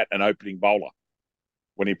 8 bat and opening bowler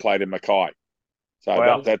when he played in Mackay.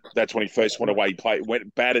 So that's when he first went away.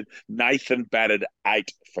 Nathan batted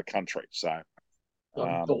 8 for country. So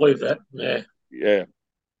I believe that. Yeah.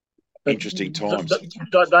 Interesting times.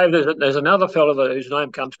 Dave, there's another fellow whose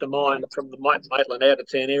name comes to mind from the Maitland out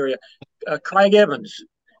of town area, Craig Evans.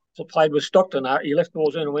 So played with Stockton. He left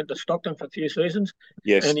Wallsend and went to Stockton for a few seasons.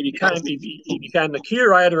 Yes. And he became the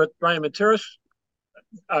curator at Raymond Terrace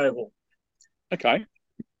Oval. Okay.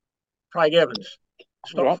 Craig Evans.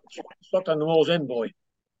 Stockton and Wallsend boy.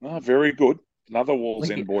 Oh, very good. Another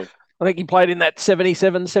Wallsend boy. I think he played in that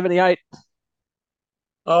 77, 78.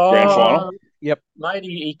 Grand final. Yep. Mate,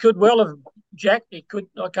 he could well have, Jack, I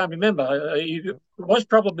can't remember. He was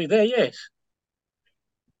probably there, yes.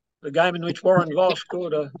 The game in which Warren Voss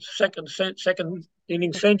scored a second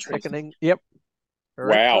inning century. Yep.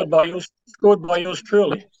 Wow. Scored by yours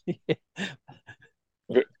truly.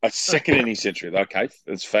 A second inning century. Okay,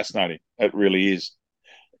 it's fascinating. It really is.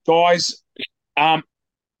 Guys,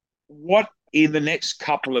 what in the next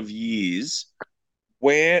couple of years,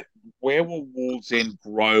 where will Wallsend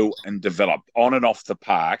grow and develop on and off the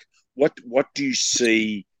park? What do you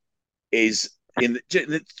see is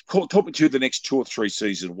talk me to the next 2 or 3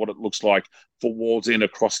 seasons, what it looks like for Wallsend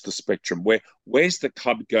across the spectrum? Where's the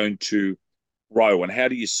club going to grow, and how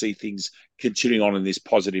do you see things continuing on in this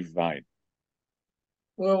positive vein?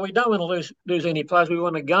 Well, we don't want to lose any players. We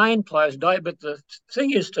want to gain players today. But the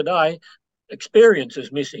thing is today, experience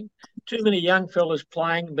is missing. Too many young fellas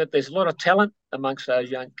playing, but there's a lot of talent amongst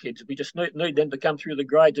those young kids. We just need them to come through the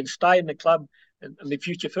grades and stay in the club and be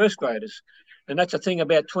future first graders. And that's the thing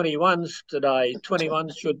about 21s today.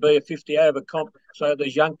 21s should be a 50-over comp so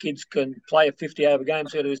those young kids can play a 50-over game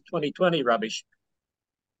instead of this 2020 rubbish.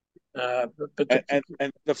 And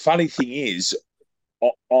the funny thing is,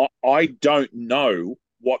 I don't know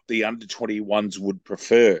what the under-21s would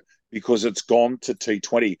prefer because it's gone to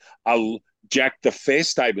T20. Jack, the fair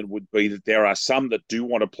statement would be that there are some that do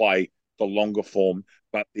want to play the longer form,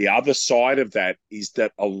 but the other side of that is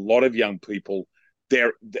that a lot of young people,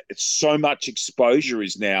 so much exposure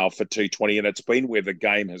is now for T20, and it's been where the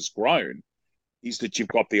game has grown, is that you've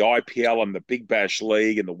got the IPL and the Big Bash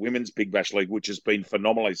League and the Women's Big Bash League, which has been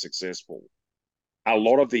phenomenally successful. A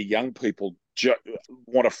lot of the young people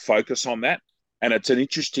want to focus on that. And it's an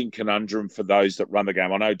interesting conundrum for those that run the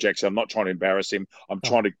game. I know, Jackson, I'm not trying to embarrass him. I'm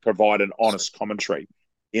trying to provide an honest commentary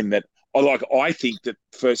in that I think that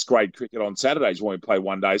first grade cricket on Saturdays when we play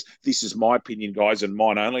one days, this is my opinion, guys, and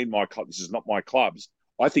mine only. This is not my club's.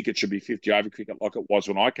 I think it should be 50-over cricket like it was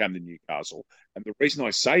when I came to Newcastle. And the reason I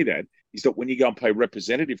say that is that when you go and play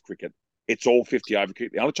representative cricket, it's all 50-over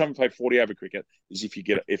cricket. The only time you play 40-over cricket is if you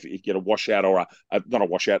get a washout or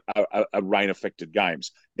a rain-affected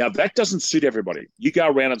games. Now, that doesn't suit everybody. You go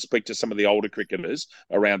around and speak to some of the older cricketers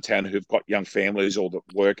around town who've got young families or that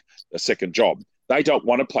work a second job. They don't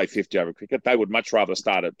want to play 50-over cricket. They would much rather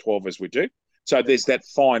start at 12 as we do. So there's that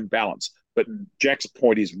fine balance. But Jack's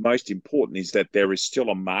point is most important is that there is still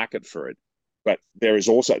a market for it. But there is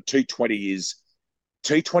also T20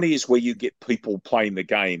 is where you get people playing the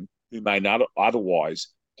game who may not otherwise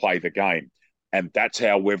play the game. And that's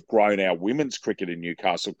how we've grown our women's cricket in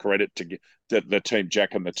Newcastle. Credit to the team,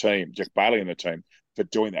 Jack Bailey and the team, for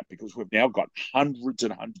doing that, because we've now got hundreds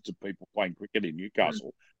and hundreds of people playing cricket in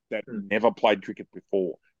Newcastle that never played cricket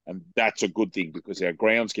before. And that's a good thing because our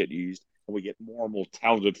grounds get used and we get more and more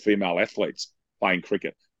talented female athletes playing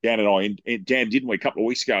cricket. Dan and I, didn't we, a couple of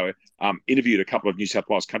weeks ago, interviewed a couple of New South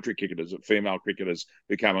Wales country cricketers, female cricketers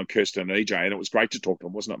who came on, Kirsten and EJ, and it was great to talk to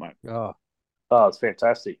them, wasn't it, mate? Oh, it's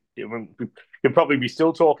fantastic. You'll probably be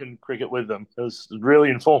still talking cricket with them. It was really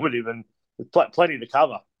informative and plenty to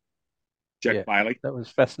cover. Jack Bailey. That was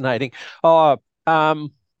fascinating. On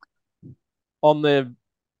the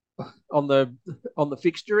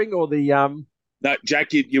fixturing or the No, Jack,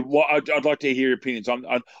 I'd like to hear your opinions.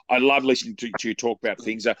 I love listening to you talk about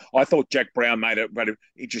things. I thought Jack Brown made an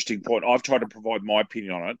interesting point. I've tried to provide my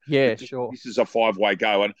opinion on it. Yeah, sure. This is a 5-way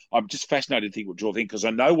go, and I'm just fascinated to think what you'll think because I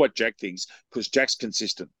know what Jack thinks because Jack's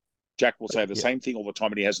consistent. Jack will say the same thing all the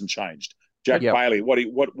time, and he hasn't changed. Jack Bailey, where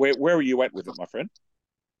are you at with it, my friend?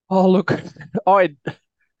 Oh, look, I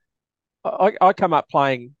come up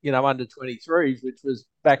playing, under 23s, which was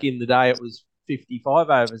back in the day. It was 55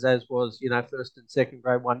 overs, as was, first and second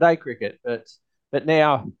grade one-day cricket. But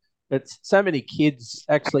now it's so many kids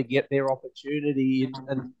actually get their opportunity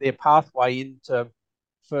and their pathway into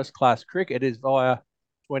first-class cricket is via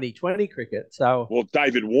 2020 cricket. So, well,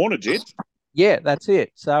 David Warner did. Yeah, that's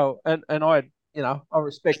it. So, and I, I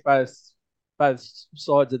respect both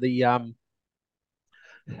sides of the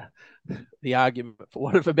argument, for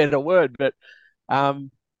want of a better word, but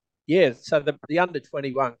so the under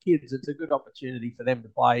 21 kids, it's a good opportunity for them to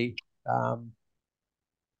play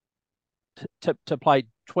to play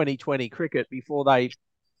 2020 cricket before they,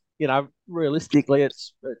 realistically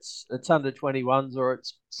it's under 21s or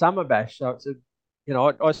it's summer bash. So it's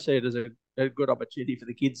I see it as a good opportunity for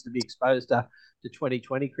the kids to be exposed to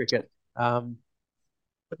 2020 cricket.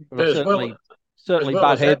 Certainly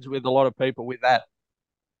butt heads with a lot of people with that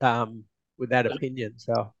opinion.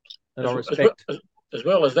 So, and I respect. As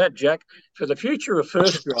well as that, Jack, for the future of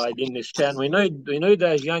first grade in this town, we need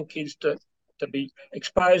those young kids to be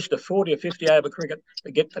exposed to 40 or 50 over cricket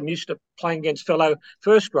to get them used to playing against fellow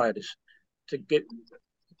first graders to get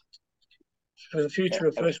for the future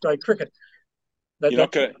of first grade cricket. I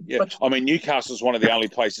mean, Newcastle is one of the only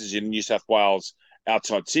places in New South Wales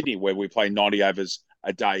outside Sydney where we play 90 overs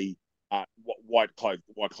a day, white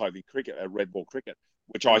clothing cricket, red ball cricket.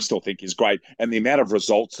 which I still think is great. And the amount of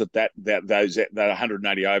results that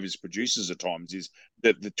 180 overs produces at times is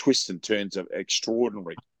that the twists and turns are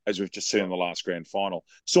extraordinary, as we've just seen in the last grand final.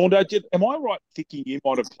 Saundo, am I right thinking you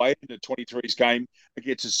might have played in the 23s game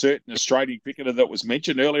against a certain Australian cricketer that was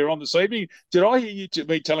mentioned earlier on this evening? Did I hear you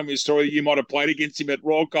telling me a story that you might have played against him at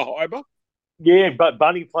Royal Cohiba? Yeah, but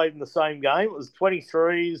Bunny played in the same game. It was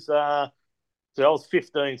 23s. So I was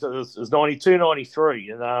 15, so it was 92, 93.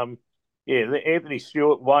 And Anthony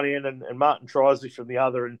Stewart one end and Martin Trisley from the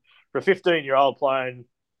other. And for a 15-year-old playing,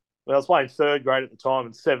 I was playing third grade at the time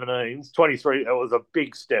in 17s, 23, it was a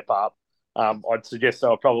big step up. I'd suggest they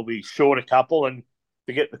were probably short a couple and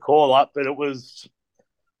to get the call up, but it was,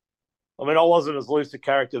 I wasn't as loose a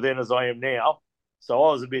character then as I am now. So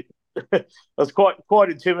I was a bit, I was quite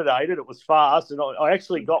intimidated. It was fast, and I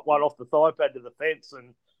actually got one off the thigh pad to the fence,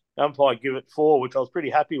 and umpire give it 4, which I was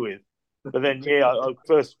pretty happy with. But then,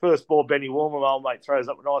 first ball, Benny Warmer, my old mate throws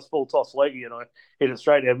up a nice full toss leggy, and I hit it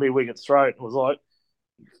straight down mid-wicket's throat, and was like,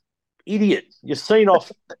 idiot, you're seen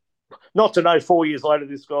off. Not to know 4 years later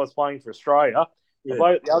this guy was playing for Australia. Yeah,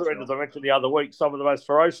 at the other end, as I mentioned the other week, some of the most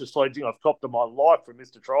ferocious sledging I've copped in my life from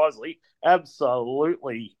Mr. Trisley.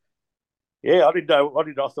 Absolutely. Yeah, I didn't know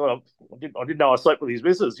I slept with his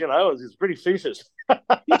missus. It was pretty vicious.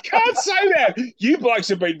 You can't say that. You blokes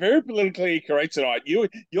have been very politically correct tonight.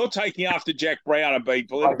 You're taking after Jack Brown and being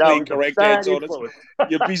politically correct.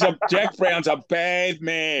 Jack Brown's a bad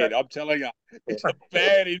man. I'm telling you, it's a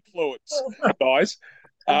bad influence, guys.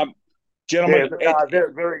 Gentlemen,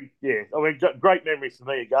 very. Great memories for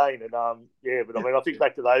me again, and but I think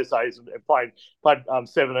back to those days and played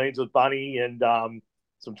 17s with Bunny and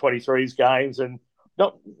some 23s games, and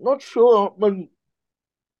not sure when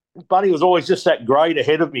Bunny was always just that grade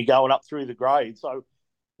ahead of me going up through the grade. So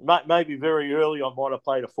maybe very early I might have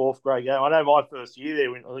played a 4th grade game. I know my first year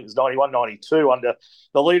there, I think it was 91, 92, under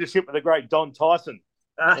the leadership of the great Don Tyson.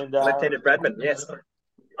 Lieutenant Bradman, yes.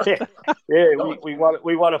 We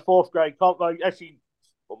won a 4th grade comp. Actually,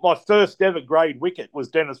 my first ever grade wicket was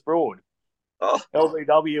Dennis Broad.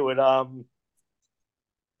 LBW at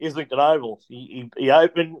Islington Oval. He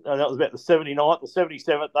opened, and that was about the 79th or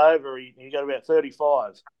 77th over. He got about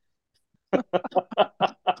 35.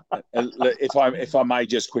 If I may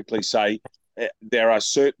just quickly say,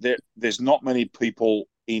 there's not many people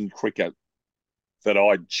in cricket that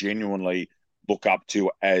I genuinely look up to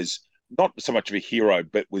as not so much of a hero,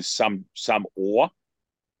 but with some awe.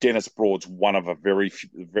 Dennis Broad's one of a very few,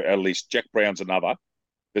 at least Jack Brown's another.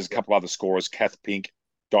 There's a couple other scorers, Kath Pink,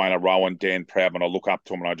 Diana Rowan, Dan Proudman. I look up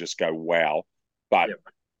to him and I just go, wow. But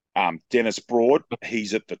Dennis Broad,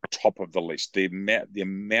 he's at the top of the list. The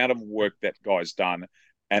amount of work that guy's done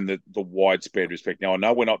and the widespread respect. Now, I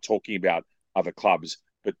know we're not talking about other clubs,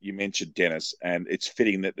 but you mentioned Dennis, and it's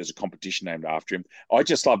fitting that there's a competition named after him. I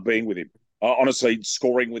just love being with him. Honestly,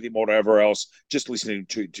 scoring with him, whatever else, just listening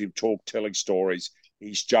to him talk, telling stories.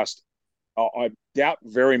 He's just, I doubt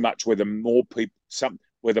very much whether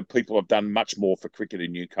people have done much more for cricket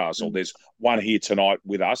in Newcastle. There's one here tonight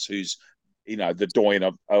with us who's, the doyen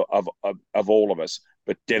of all of us.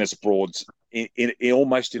 But Dennis Broad's in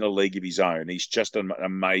almost in a league of his own. He's just an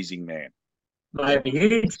amazing man. Made a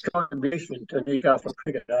huge contribution to Newcastle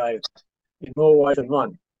cricket, Dave, in more ways than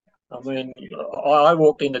one. I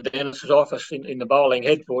walked into Dennis's office in the bowling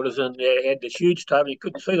headquarters, and he had this huge table. You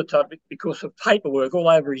couldn't see the table because of paperwork all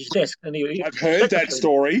over his desk. And I've heard that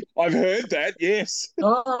story. I've heard that, yes.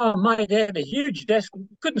 Oh, mate, he had a huge desk.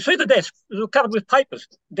 Couldn't see the desk. It was covered with papers.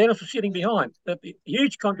 Dennis was sitting behind. A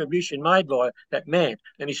huge contribution made by that man.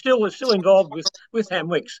 And he's still involved with Ham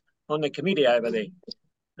Wicks on the committee over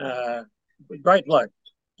there. Great bloke.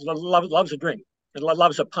 Loves a drink and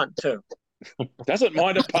loves a punt too. Doesn't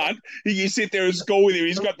mind a punt. You sit there and score with him.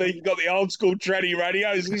 He's got the old school tranny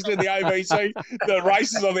radio. He's listening to the ABC, the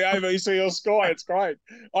races on the ABC or Sky. It's great.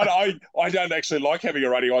 I don't actually like having a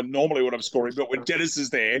radio on normally when I'm scoring, but when Dennis is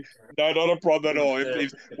there, no, not a problem at all.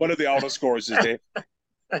 If one of the older scorers is there,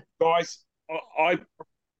 guys, I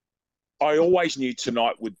always knew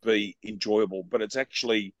tonight would be enjoyable, but it's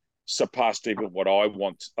actually surpassed even what I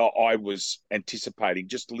was anticipating.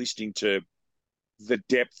 Just listening to the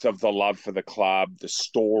depth of the love for the club, the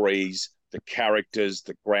stories, the characters,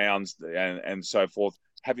 the grounds, and so forth.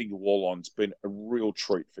 Having you all on's been a real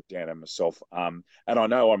treat for Dan and myself. And I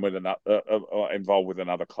know I'm involved with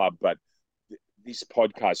another club, but this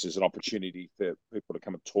podcast is an opportunity for people to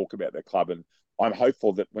come and talk about their club. And I'm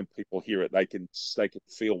hopeful that when people hear it, they can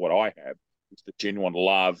feel what I have. It's the genuine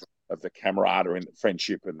love of the camaraderie and the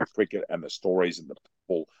friendship and the cricket and the stories and the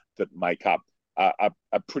people that make up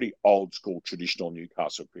a pretty old school traditional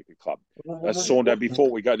Newcastle cricket club. Saundo, before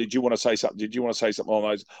we go, did you want to say something? Did you want to say something on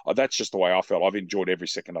those? Oh, that's just the way I felt. I've enjoyed every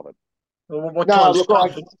second of it. Well, what time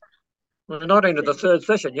we're not into the third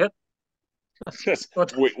session yet.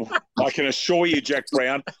 I can assure you, Jack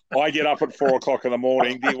Brown, I get up at 4 o'clock in the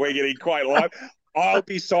morning. We're getting quite live. I'll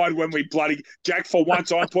decide when we bloody Jack. For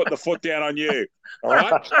once, I'm putting the foot down on you. All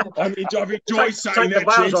right, I've enjoyed saying that.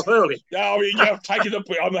 Take the off early. Oh, yeah, I'm taking the.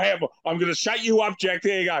 I'm going to shut you up, Jack.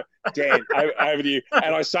 There you go, Dan. Over to you.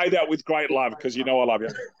 And I say that with great love because you know I love you,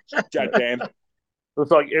 Jack. Dan.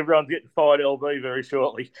 Looks like everyone's getting fired LB very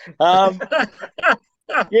shortly.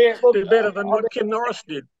 Yeah, look, do better than what Kim Norris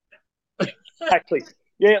did. Exactly.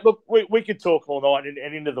 Yeah, look, we could talk all night and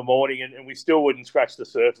into the morning, and we still wouldn't scratch the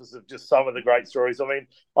surface of just some of the great stories. I mean,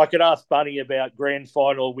 I could ask Bunny about grand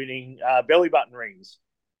final winning belly button rings,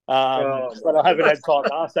 but I haven't had time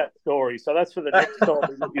to ask that story. So that's for the next time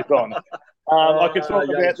we look you on. I could talk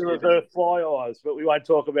about the reverse fly eyes, but we won't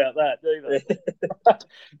talk about that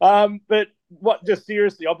either. But just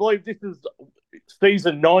seriously, I believe this is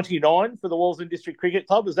season 99 for the Walsall District Cricket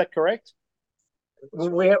Club. Is that correct?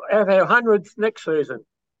 We have our 100th next season.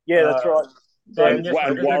 Yeah, that's right. And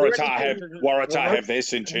Waratah have their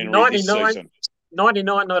centenary this season.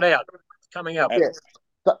 99 not out, coming up.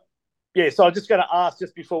 Yeah, so I'm just going to ask,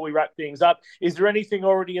 just before we wrap things up, is there anything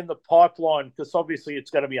already in the pipeline? Because obviously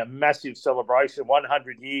it's going to be a massive celebration,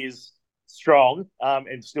 100 years strong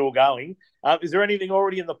and still going. Is there anything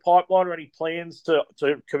already in the pipeline or any plans to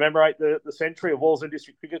commemorate the century of Walsall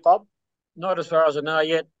District Cricket Club? Not as far as I know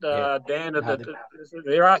yet, Dan.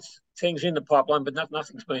 There are things in the pipeline, but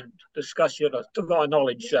nothing's been discussed yet, to my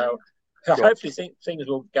knowledge. So hopefully things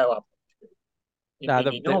will go up.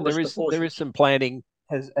 There is some planning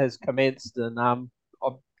has commenced, and I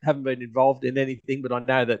haven't been involved in anything, but I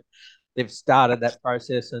know that they've started that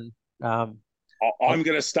process, and I'm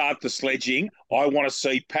going to start the sledging. I want to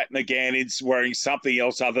see Pat McGann wearing something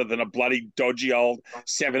else other than a bloody dodgy old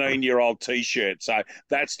 17-year-old T-shirt. So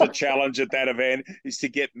that's the challenge at that event, is to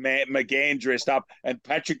get McGann dressed up. And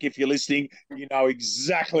Patrick, if you're listening, you know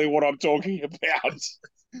exactly what I'm talking about.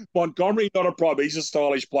 Montgomery, not a problem. He's a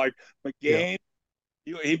stylish bloke. McGann,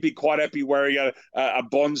 he'd be quite happy wearing a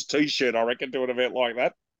Bonds T-shirt, I reckon, to an event like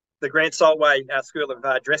that. The Grant Saltway School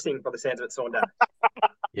of Dressing, by the sounds of it, Saunder.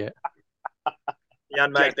 Yeah. The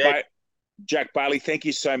unmade bed. Jack Bailey, thank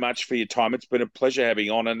you so much for your time. It's been a pleasure having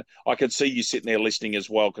you on, and I can see you sitting there listening as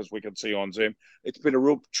well because we can see you on Zoom. It's been a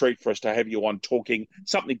real treat for us to have you on talking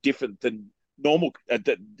something different than normal,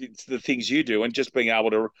 the things you do, and just being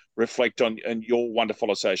able to reflect on your wonderful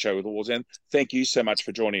association with Walsall. And thank you so much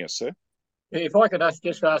for joining us, sir. If I could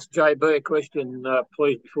just ask JB a question,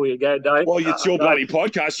 please, before you go, Dave. Well, it's your bloody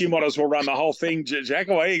podcast. You might as well run the whole thing, Jack.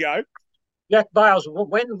 Away you go. Jack Bales,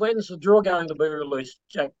 when's the draw going to be released,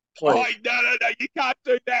 Jack? Please. Oh, no, you can't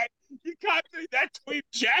do that. You can't do that to him,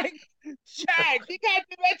 Jack. Jack, you can't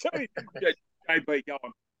do that to him. JB, go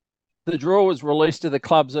on. The draw was released to the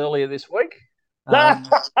clubs earlier this week. Jack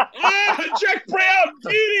Brown,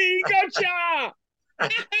 beauty, gotcha.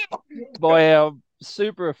 By our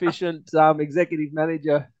super efficient executive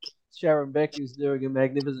manager, Sharon Beck, who's doing a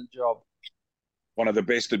magnificent job. One of the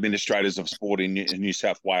best administrators of sport in New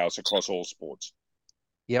South Wales across all sports.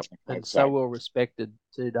 Yep, and so well respected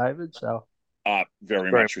too, David. So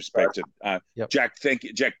very much respected. Yep. Jack, thank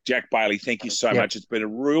you, Jack Bailey. Thank you so much. It's been a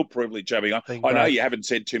real privilege having you on. I know you haven't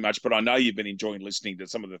said too much, but I know you've been enjoying listening to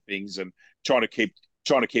some of the things and trying to keep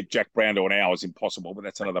Jack Brown to an hour is impossible, but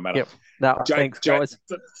that's another matter. Yep. No, thanks, guys.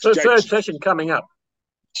 Third session coming up.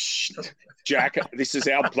 Jack, this is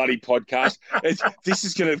our bloody podcast. This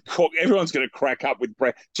is going to cook. Everyone's going to crack up with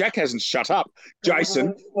Brad. Jack hasn't shut up.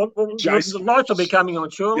 Jason, the lights will be coming on,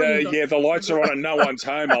 surely. Yeah, the lights are on and no one's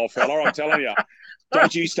home, old fella. I'm telling you.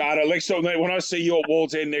 Don't you start it. When I see you at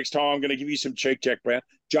Wall's End next time, I'm going to give you some cheek, Jack Brown.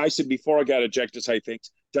 Jason, before I go to Jack to say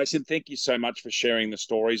thanks, Jason, thank you so much for sharing the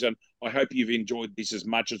stories, and I hope you've enjoyed this as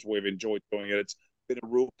much as we've enjoyed doing it. It's been a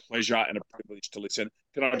real pleasure and a privilege to listen.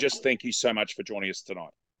 Can I just thank you so much for joining us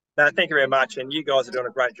tonight? No, thank you very much. And you guys are doing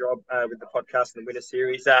a great job with the podcast and the Winner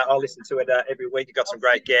Series. I'll listen to it every week. You've got some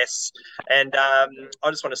great guests. And I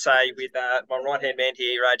just want to say with my right-hand man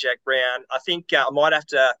here, Jack Brown, I think I might have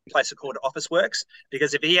to place a call to Officeworks,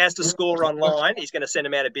 because if he has to score online, he's going to send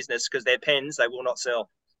them out of business because their pens, they will not sell.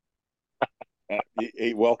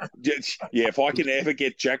 Well, yeah, if I can ever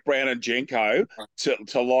get Jack Brown and Jenko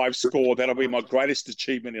to live score, that'll be my greatest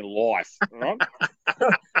achievement in life. Right?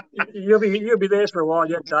 You'll be there for a while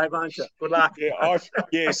yet, Dave, aren't you? Good luck. Yeah,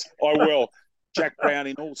 yes, I will. Jack Brown,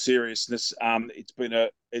 in all seriousness, it's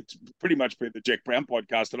pretty much been the Jack Brown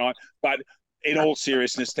podcast tonight. But in all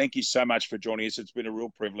seriousness, thank you so much for joining us. It's been a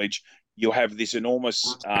real privilege. You have this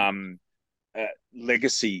enormous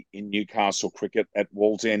legacy in Newcastle cricket at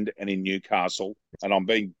Wallsend and in Newcastle, and I'm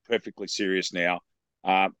being perfectly serious now.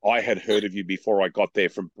 I had heard of you before I got there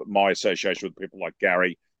from my association with people like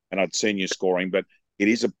Gary, and I'd seen you scoring, but it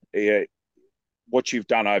is what you've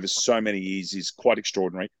done over so many years is quite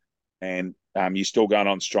extraordinary, and you're still going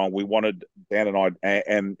on strong. We wanted Dan and I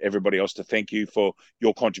and everybody else to thank you for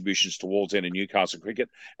your contributions to Wallsend and Newcastle cricket.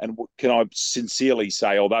 And can I sincerely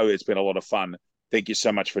say, although it's been a lot of fun, thank you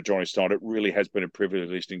so much for joining us tonight. It really has been a privilege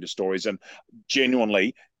listening to stories. And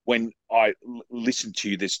genuinely, when I listen to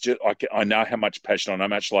you, I know how much passion, I know how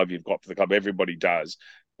much love you've got for the club. Everybody does.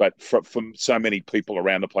 But from so many people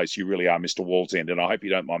around the place, you really are Mr. Wallsend. And I hope you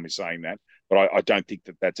don't mind me saying that. But I don't think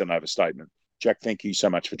that's an overstatement. Jack, thank you so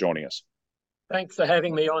much for joining us. Thanks for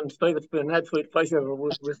having me on, Steve. It's been an absolute pleasure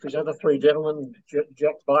with these other three gentlemen,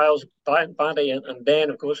 Jack, Bales, Bunty, and Dan,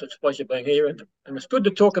 of course. It's a pleasure being here. And it's good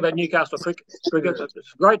to talk about Newcastle cricket.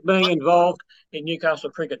 It's great being involved in Newcastle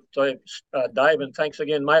cricket. So, Dave, and thanks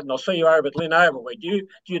again, mate. And I'll see you over at Lynn Oval. We're due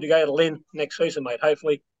to go to Lynn next season, mate,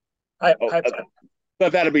 hopefully.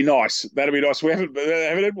 That'd be nice. That'd be nice. We haven't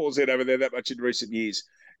had Wallsend over there that much in recent years.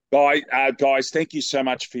 Guys, thank you so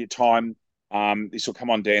much for your time. This will come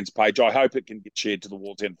on Dan's page. I hope it can get shared to the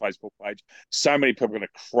Wallsend Facebook page. So many people are going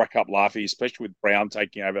to crack up laughing, especially with Brown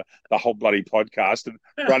taking over the whole bloody podcast and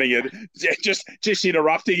running it, just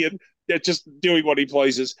interrupting and just doing what he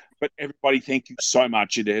pleases. But everybody, thank you so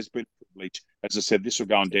much. It has been a privilege. As I said, this will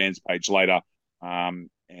go on Dan's page later.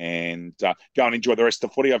 And go and enjoy the rest of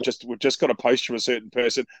the footy. We've just got a post from a certain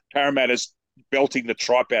person. Parramatta's belting the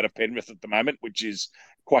tripe out of Penrith at the moment, which is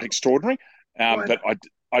quite extraordinary. But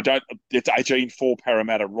I don't. It's 18-4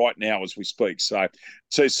 Parramatta right now as we speak. So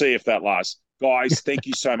see if that lasts, guys. Thank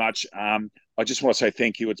you so much. I just want to say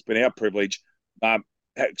thank you. It's been our privilege.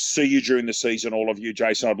 See you during the season, all of you.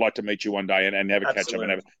 Jason, I'd like to meet you one day and have a catch up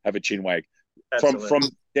and have a chin wag. From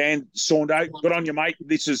Dan Saundo, good on you, mate.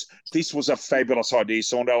 This was a fabulous idea,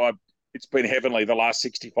 Saundo. It's been heavenly. The last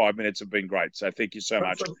 65 minutes have been great. So thank you so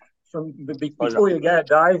much. Before you go,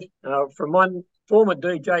 Dave, from one former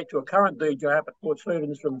DJ to a current DJ up at Port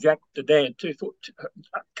Stephens, from Jack to Dan,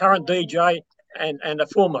 current DJ and a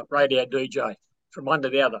former radio DJ, from one to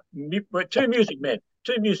the other. We're two music men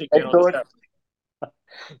on the show.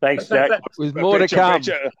 Thanks, Jack. With more to come.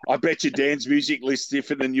 I bet you Dan's music list's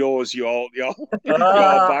different than yours, you old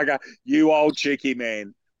bugger. You old cheeky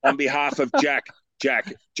man. On behalf of Jack,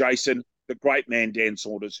 Jason, the great man Dan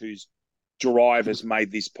Saunders, whose drive has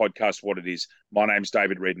made this podcast what it is. My name's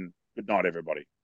David Redden. Good night, everybody.